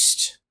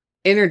Ghost,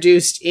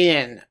 introduced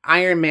in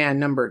Iron Man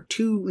number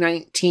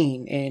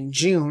 219 in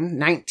June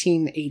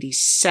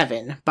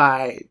 1987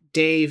 by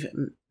Dave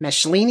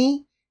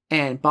Michelini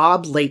and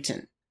Bob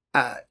Layton.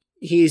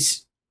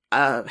 He's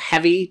a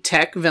heavy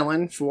tech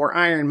villain for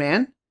Iron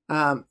Man.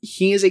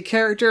 He is a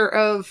character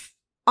of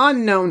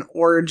unknown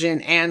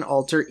origin and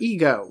alter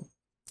ego.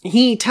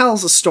 He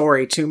tells a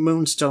story to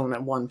Moonstone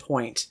at one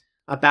point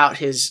about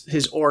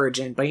his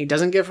origin, but he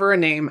doesn't give her a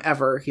name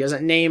ever. He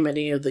doesn't name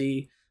any of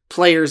the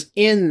players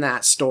in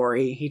that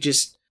story. He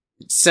just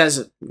says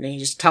it, and he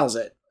just tells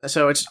it.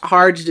 So it's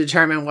hard to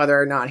determine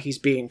whether or not he's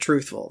being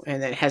truthful,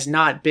 and it has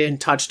not been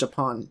touched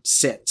upon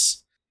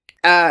since.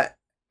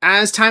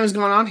 As time has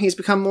gone on, he's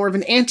become more of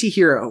an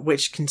anti-hero,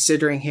 which,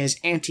 considering his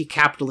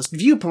anti-capitalist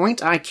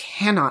viewpoint, I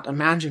cannot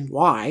imagine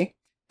why.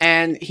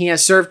 And he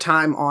has served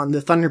time on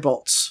the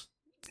Thunderbolts.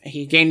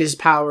 He gained his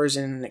powers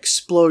in an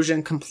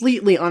explosion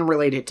completely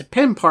unrelated to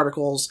Pym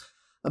particles,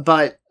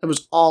 but it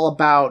was all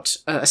about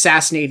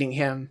assassinating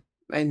him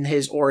in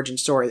his origin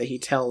story that he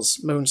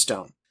tells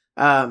Moonstone.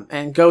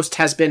 And Ghost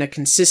has been a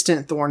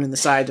consistent thorn in the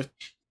side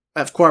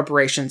of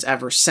corporations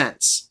ever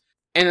since.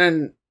 And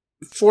then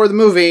for the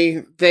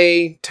movie,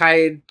 they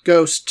tied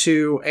Ghost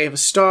to Ava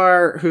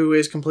Starr, who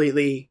is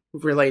completely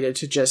related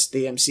to just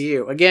the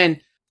MCU.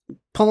 Again,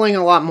 pulling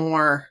a lot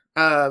more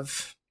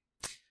of...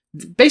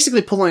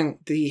 basically pulling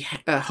the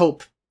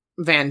Hope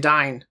Van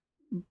Dyne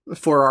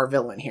for our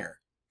villain here.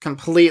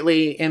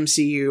 Completely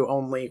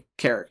MCU-only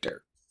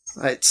character.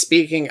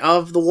 Speaking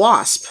of the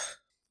Wasp,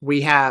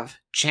 we have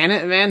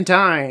Janet Van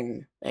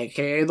Dyne,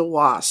 aka the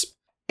Wasp,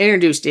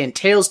 introduced in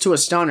Tales to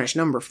Astonish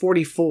number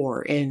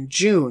 44 in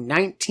June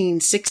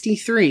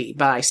 1963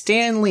 by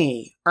Stan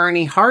Lee,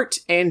 Ernie Hart,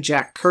 and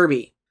Jack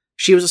Kirby.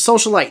 She was a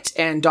socialite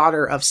and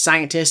daughter of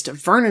scientist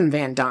Vernon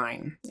Van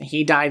Dyne.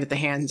 He died at the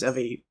hands of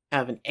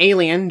an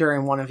alien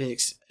during one of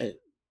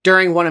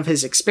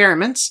his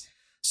experiments,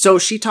 so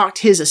she talked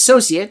his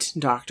associate,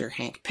 Dr.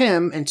 Hank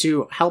Pym,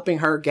 into helping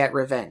her get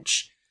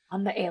revenge.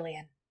 On the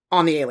alien.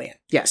 On the alien,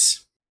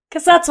 yes.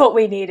 Because that's what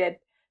we needed.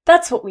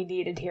 That's what we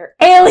needed here.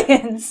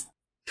 Aliens!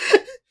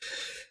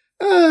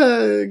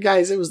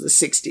 Guys, it was the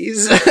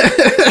 60s.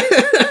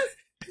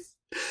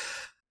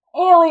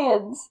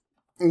 Aliens!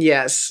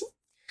 Yes.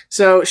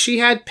 So she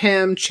had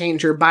Pym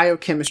change her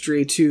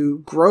biochemistry to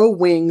grow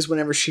wings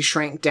whenever she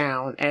shrank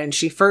down, and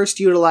she first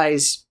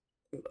utilized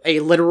a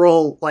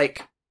literal,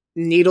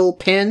 needle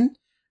pin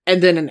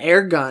and then an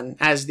air gun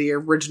as the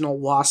original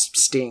Wasp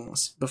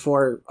stings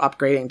before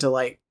upgrading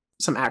to,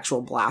 some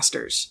actual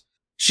blasters.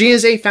 She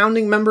is a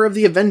founding member of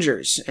the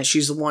Avengers, and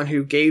she's the one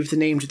who gave the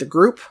name to the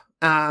group,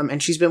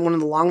 and she's been one of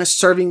the longest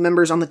serving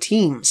members on the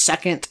team,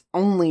 second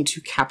only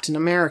to Captain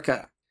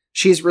America.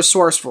 She's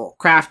resourceful,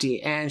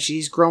 crafty, and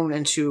she's grown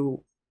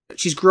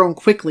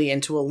quickly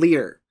into a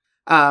leader.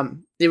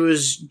 It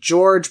was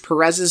George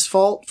Perez's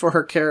fault for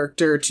her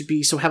character to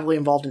be so heavily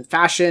involved in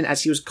fashion,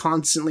 as he was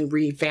constantly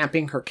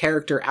revamping her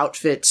character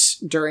outfits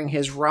during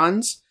his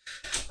runs.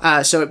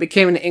 So it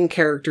became an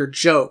in-character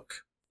joke,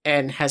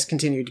 and has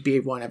continued to be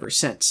one ever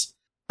since.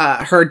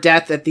 Her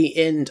death at the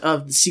end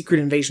of the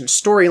Secret Invasion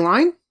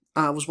storyline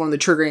was one of the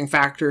triggering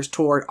factors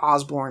toward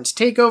Osborn's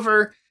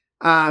takeover,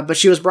 but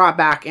she was brought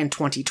back in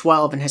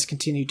 2012 and has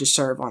continued to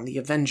serve on the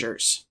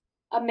Avengers.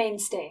 A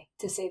mainstay,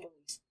 to say the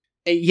least.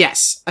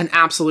 Yes, an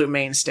absolute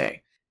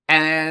mainstay.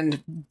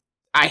 And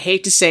I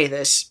hate to say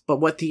this, but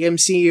what the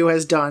MCU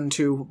has done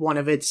to one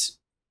of its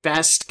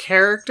best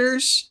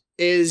characters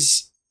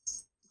is,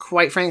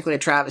 quite frankly, a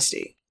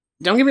travesty.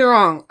 Don't get me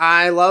wrong,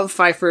 I love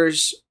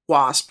Pfeiffer's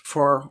Wasp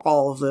for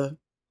all of the,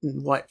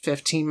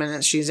 15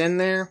 minutes she's in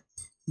there,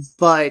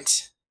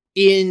 but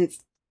in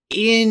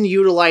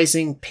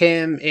utilizing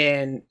Pym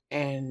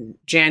and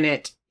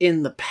Janet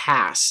in the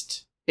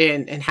past,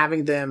 and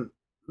having them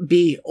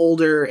be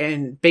older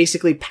and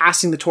basically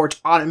passing the torch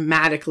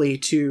automatically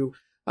to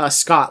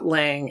Scott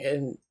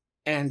Lang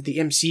and the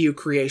MCU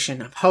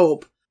creation of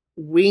Hope,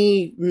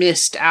 we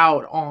missed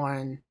out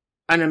on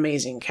an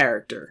amazing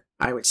character,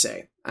 I would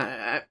say.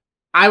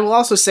 I will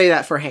also say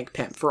that for Hank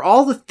Pym. For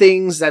all the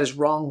things that is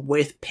wrong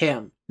with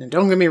Pym, and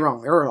don't get me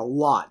wrong, there are a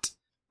lot,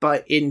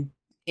 but in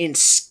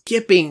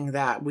skipping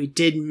that, we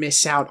did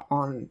miss out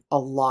on a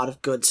lot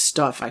of good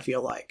stuff, I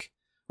feel like.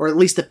 Or at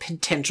least the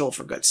potential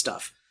for good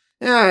stuff.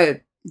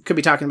 Could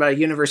be talking about a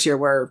universe here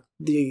where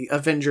the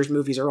Avengers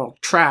movies are all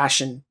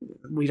trash and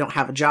we don't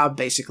have a job,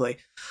 basically.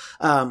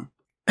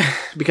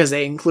 Because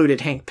they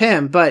included Hank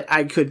Pym, but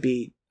I could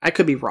be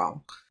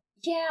wrong.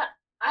 Yeah,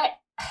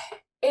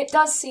 it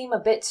does seem a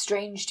bit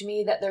strange to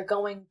me that they're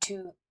going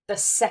to the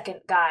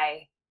second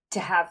guy to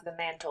have the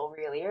mantle,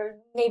 really. Or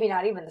maybe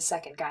not even the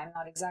second guy. I'm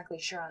not exactly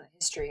sure on the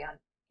history on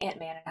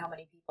Ant-Man and how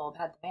many people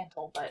have had the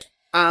mantle, but...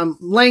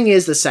 Lang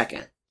is the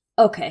second.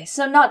 Okay,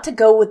 so not to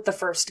go with the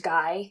first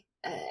guy,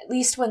 at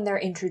least when they're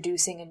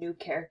introducing a new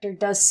character,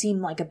 does seem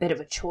like a bit of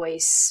a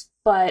choice,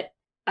 but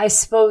I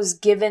suppose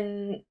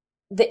given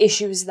the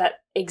issues that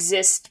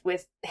exist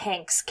with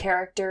Hank's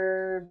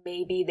character,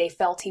 maybe they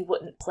felt he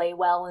wouldn't play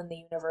well in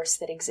the universe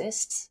that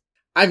exists.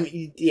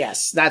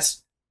 Yes,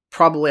 that's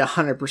probably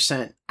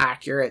 100%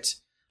 accurate.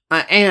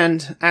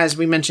 And, as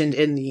we mentioned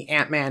in the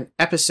Ant-Man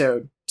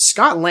episode,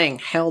 Scott Lang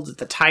held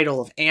the title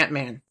of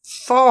Ant-Man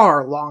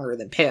far longer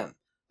than Pym.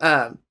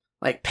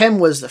 Pym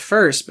was the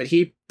first, but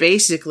he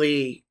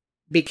basically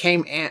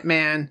became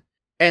Ant-Man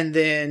and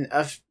then,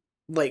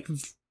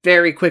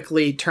 very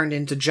quickly turned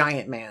into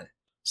Giant Man.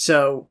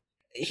 So,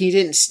 he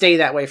didn't stay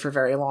that way for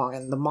very long,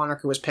 and the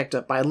moniker was picked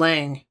up by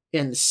Lang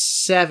in the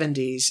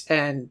 70s,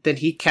 and then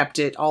he kept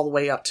it all the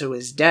way up to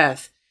his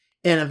death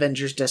in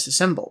Avengers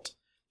Disassembled,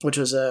 which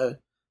was an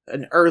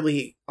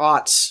early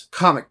aughts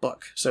comic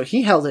book. So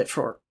he held it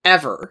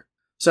forever.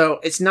 So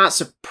it's not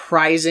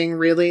surprising,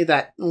 really,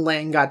 that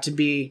Lang got to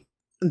be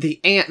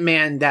the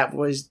Ant-Man that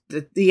was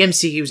the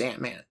MCU's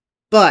Ant-Man.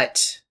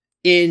 But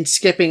in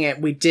skipping it,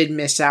 we did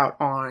miss out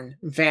on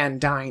Van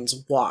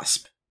Dyne's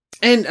Wasp.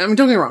 And don't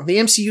get me wrong, the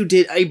MCU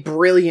did a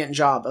brilliant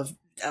job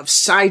of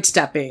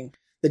sidestepping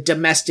the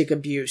domestic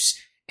abuse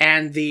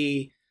and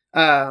the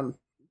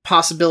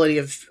possibility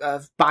of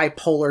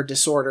bipolar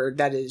disorder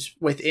that is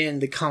within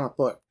the comic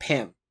book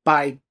Pym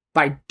by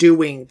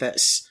doing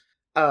this.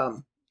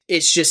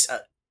 It's just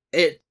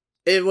it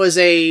was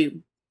a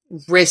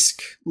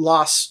risk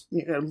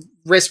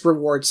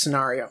reward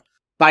scenario.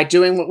 By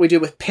doing what we do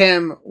with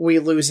Pym, we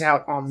lose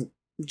out on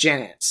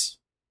Janet's,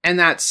 and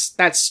that's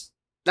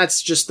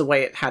just the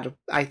way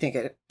I think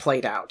it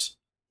played out.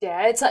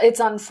 Yeah, it's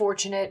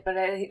unfortunate, but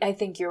I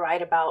think you're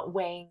right about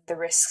weighing the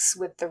risks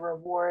with the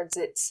rewards.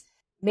 It's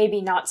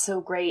maybe not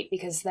so great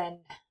because then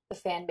the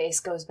fan base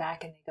goes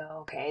back and they go,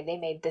 okay, they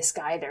made this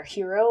guy their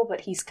hero,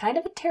 but he's kind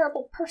of a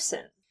terrible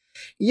person.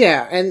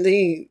 Yeah, and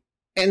the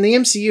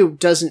MCU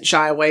doesn't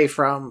shy away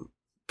from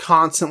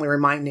constantly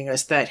reminding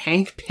us that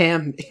Hank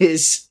Pym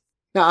is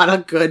not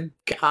a good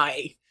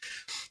guy.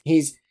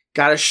 He's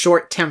got a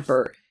short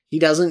temper. He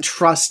doesn't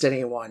trust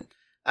anyone.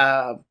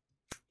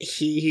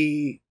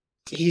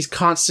 He's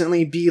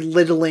constantly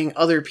belittling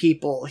other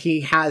people.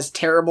 He has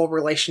terrible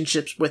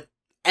relationships with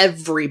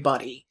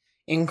everybody,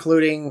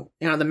 including,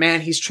 the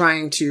man he's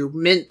trying to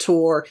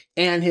mentor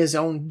and his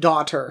own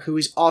daughter, who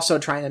he's also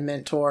trying to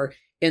mentor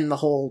in the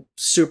whole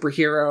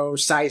superhero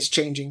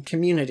size-changing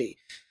community.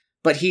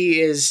 But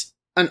he is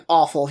an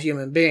awful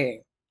human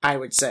being, I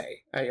would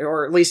say,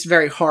 or at least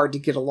very hard to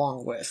get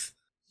along with.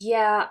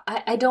 Yeah,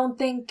 I don't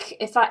think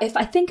if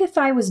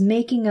I was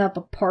making up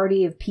a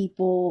party of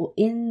people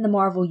in the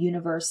Marvel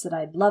universe that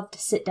I'd love to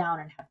sit down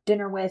and have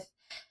dinner with,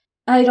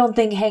 I don't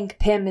think Hank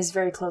Pym is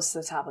very close to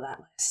the top of that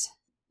list.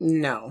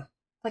 No.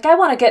 I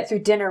want to get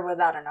through dinner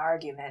without an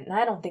argument, and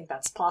I don't think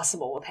that's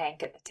possible with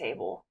Hank at the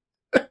table.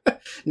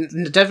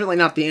 Definitely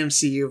not the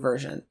MCU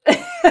version.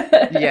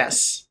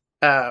 Yes.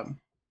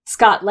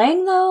 Scott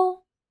Lang,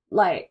 though?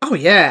 Oh,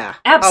 yeah.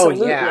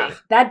 Absolutely. Oh, yeah.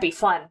 That'd be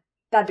fun.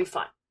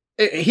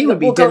 He would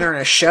be dinner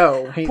and a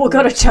show. We'll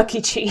go to Chuck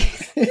E.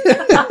 Cheese.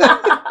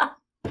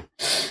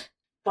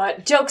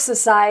 But jokes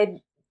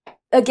aside,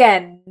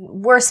 again,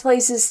 worse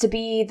places to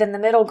be than the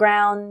middle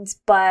ground,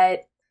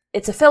 but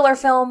it's a filler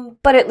film,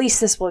 but at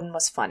least this one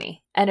was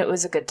funny, and it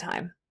was a good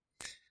time.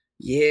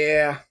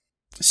 Yeah.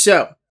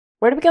 So.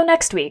 Where do we go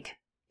next week?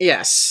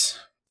 Yes.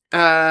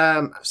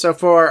 So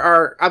for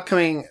our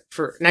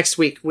for next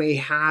week, we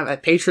have a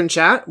patron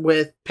chat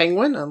with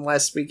Penguin,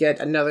 unless we get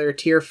another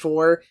tier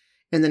 4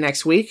 in the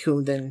next week,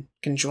 who then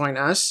can join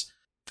us.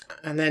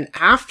 And then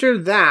after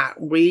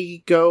that,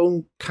 we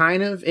go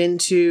kind of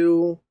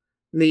into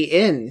the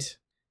end.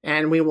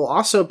 And we will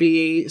also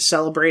be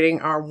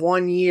celebrating our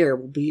 1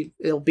 year.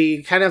 It'll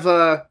be kind of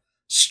a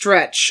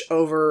stretch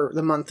over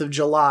the month of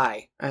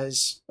July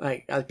as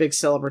like a big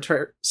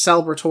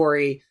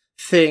celebratory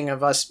thing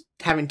of us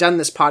having done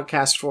this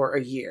podcast for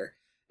a year.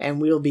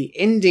 And we'll be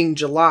ending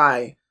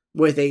July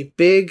with a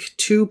big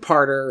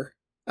 2-parter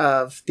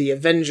of the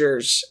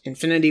Avengers,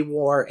 Infinity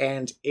War,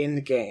 and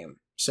Endgame.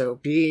 So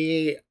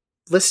be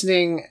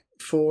listening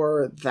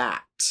for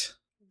that.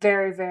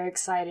 Very, very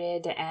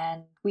excited,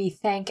 and we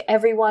thank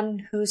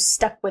everyone who's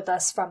stuck with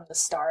us from the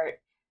start.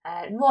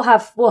 And we'll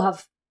have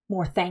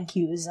more thank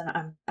yous,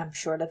 and I'm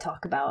sure to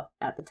talk about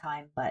at the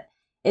time. But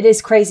it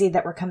is crazy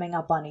that we're coming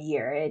up on a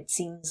year. It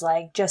seems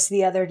like just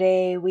the other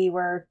day we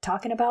were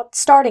talking about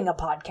starting a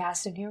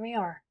podcast, and here we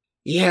are.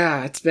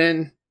 Yeah, it's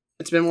been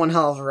one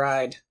hell of a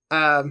ride.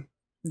 Don't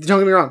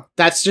get me wrong.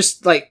 That's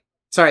just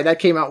sorry, that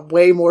came out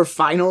way more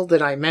final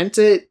than I meant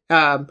it.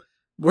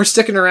 We're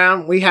sticking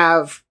around. We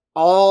have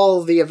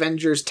all the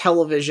Avengers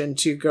television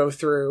to go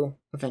through.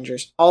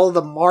 All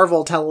the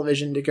Marvel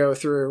television to go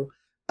through.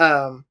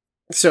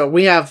 So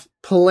we have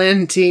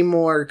plenty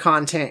more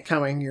content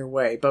coming your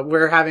way, but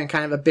we're having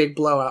kind of a big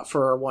blowout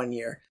for our 1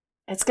 year.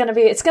 It's gonna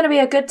be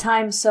a good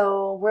time,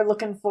 so we're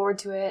looking forward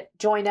to it.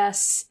 Join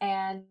us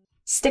and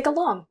stick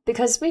along,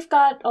 because we've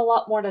got a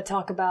lot more to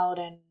talk about,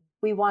 and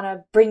we want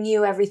to bring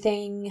you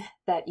everything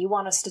that you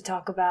want us to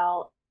talk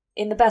about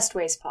in the best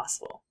ways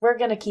possible. We're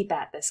gonna keep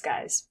at this,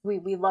 guys.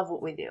 We love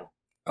what we do.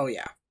 Oh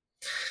yeah.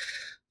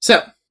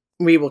 So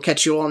we will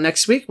catch you all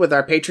next week with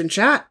our patron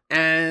chat,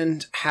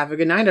 and have a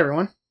good night,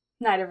 everyone.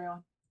 Night,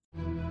 everyone.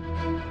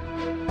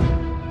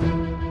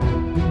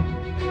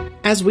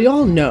 As we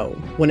all know,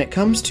 when it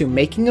comes to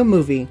making a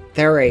movie,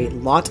 there are a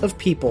lot of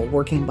people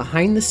working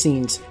behind the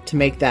scenes to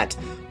make that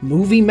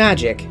movie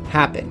magic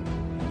happen.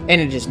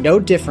 And it is no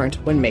different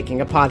when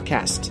making a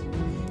podcast.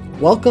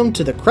 Welcome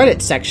to the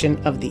credits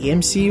section of the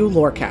MCU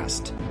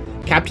Lorecast.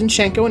 Captain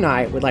Shanko and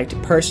I would like to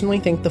personally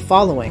thank the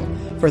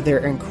following for their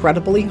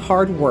incredibly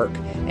hard work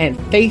and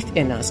faith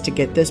in us to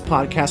get this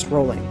podcast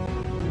rolling.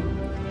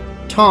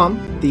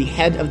 Tom, the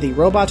head of the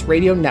Robots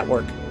Radio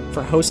Network,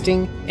 for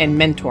hosting and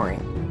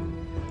mentoring.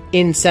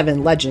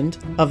 N7 Legend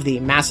of the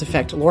Mass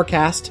Effect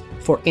Lorecast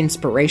for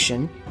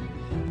inspiration.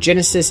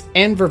 Genesis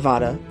and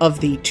Vervada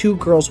of the Two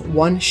Girls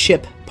One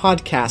Ship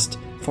podcast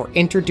for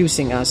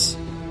introducing us.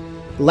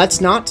 Let's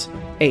Not,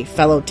 a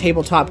fellow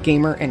tabletop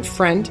gamer and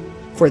friend,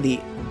 for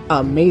the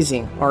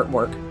amazing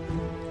artwork.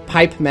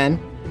 Pipe Men,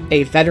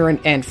 a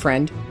veteran and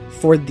friend,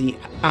 for the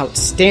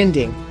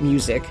outstanding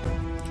music.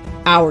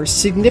 Our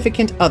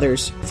significant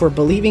others for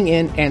believing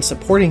in and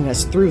supporting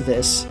us through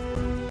this.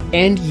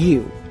 And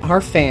you,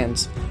 our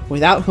fans,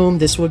 without whom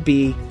this would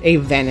be a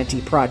vanity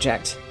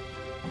project.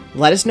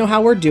 Let us know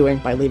how we're doing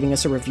by leaving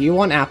us a review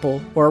on Apple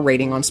or a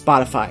rating on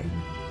Spotify.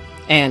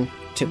 And,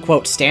 to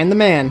quote Stan the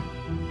Man,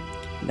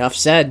 enough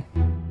said.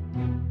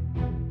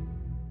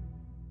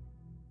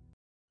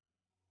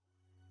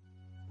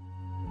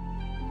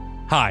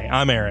 Hi,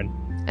 I'm Aaron.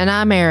 And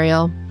I'm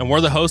Ariel. And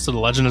we're the hosts of the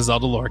Legend of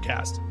Zelda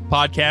Lorecast, a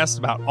podcast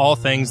about all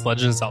things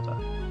Legend of Zelda,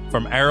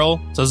 from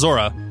Errol to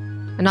Zora,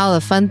 and all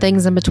the fun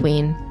things in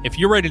between. If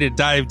you're ready to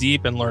dive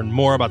deep and learn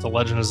more about the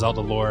Legend of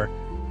Zelda lore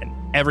and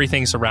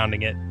everything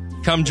surrounding it,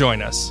 come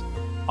join us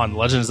on the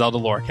Legend of Zelda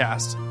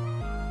Lorecast.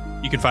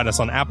 You can find us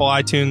on Apple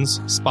iTunes,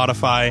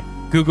 Spotify,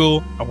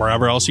 Google, or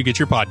wherever else you get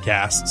your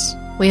podcasts.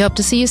 We hope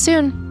to see you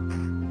soon.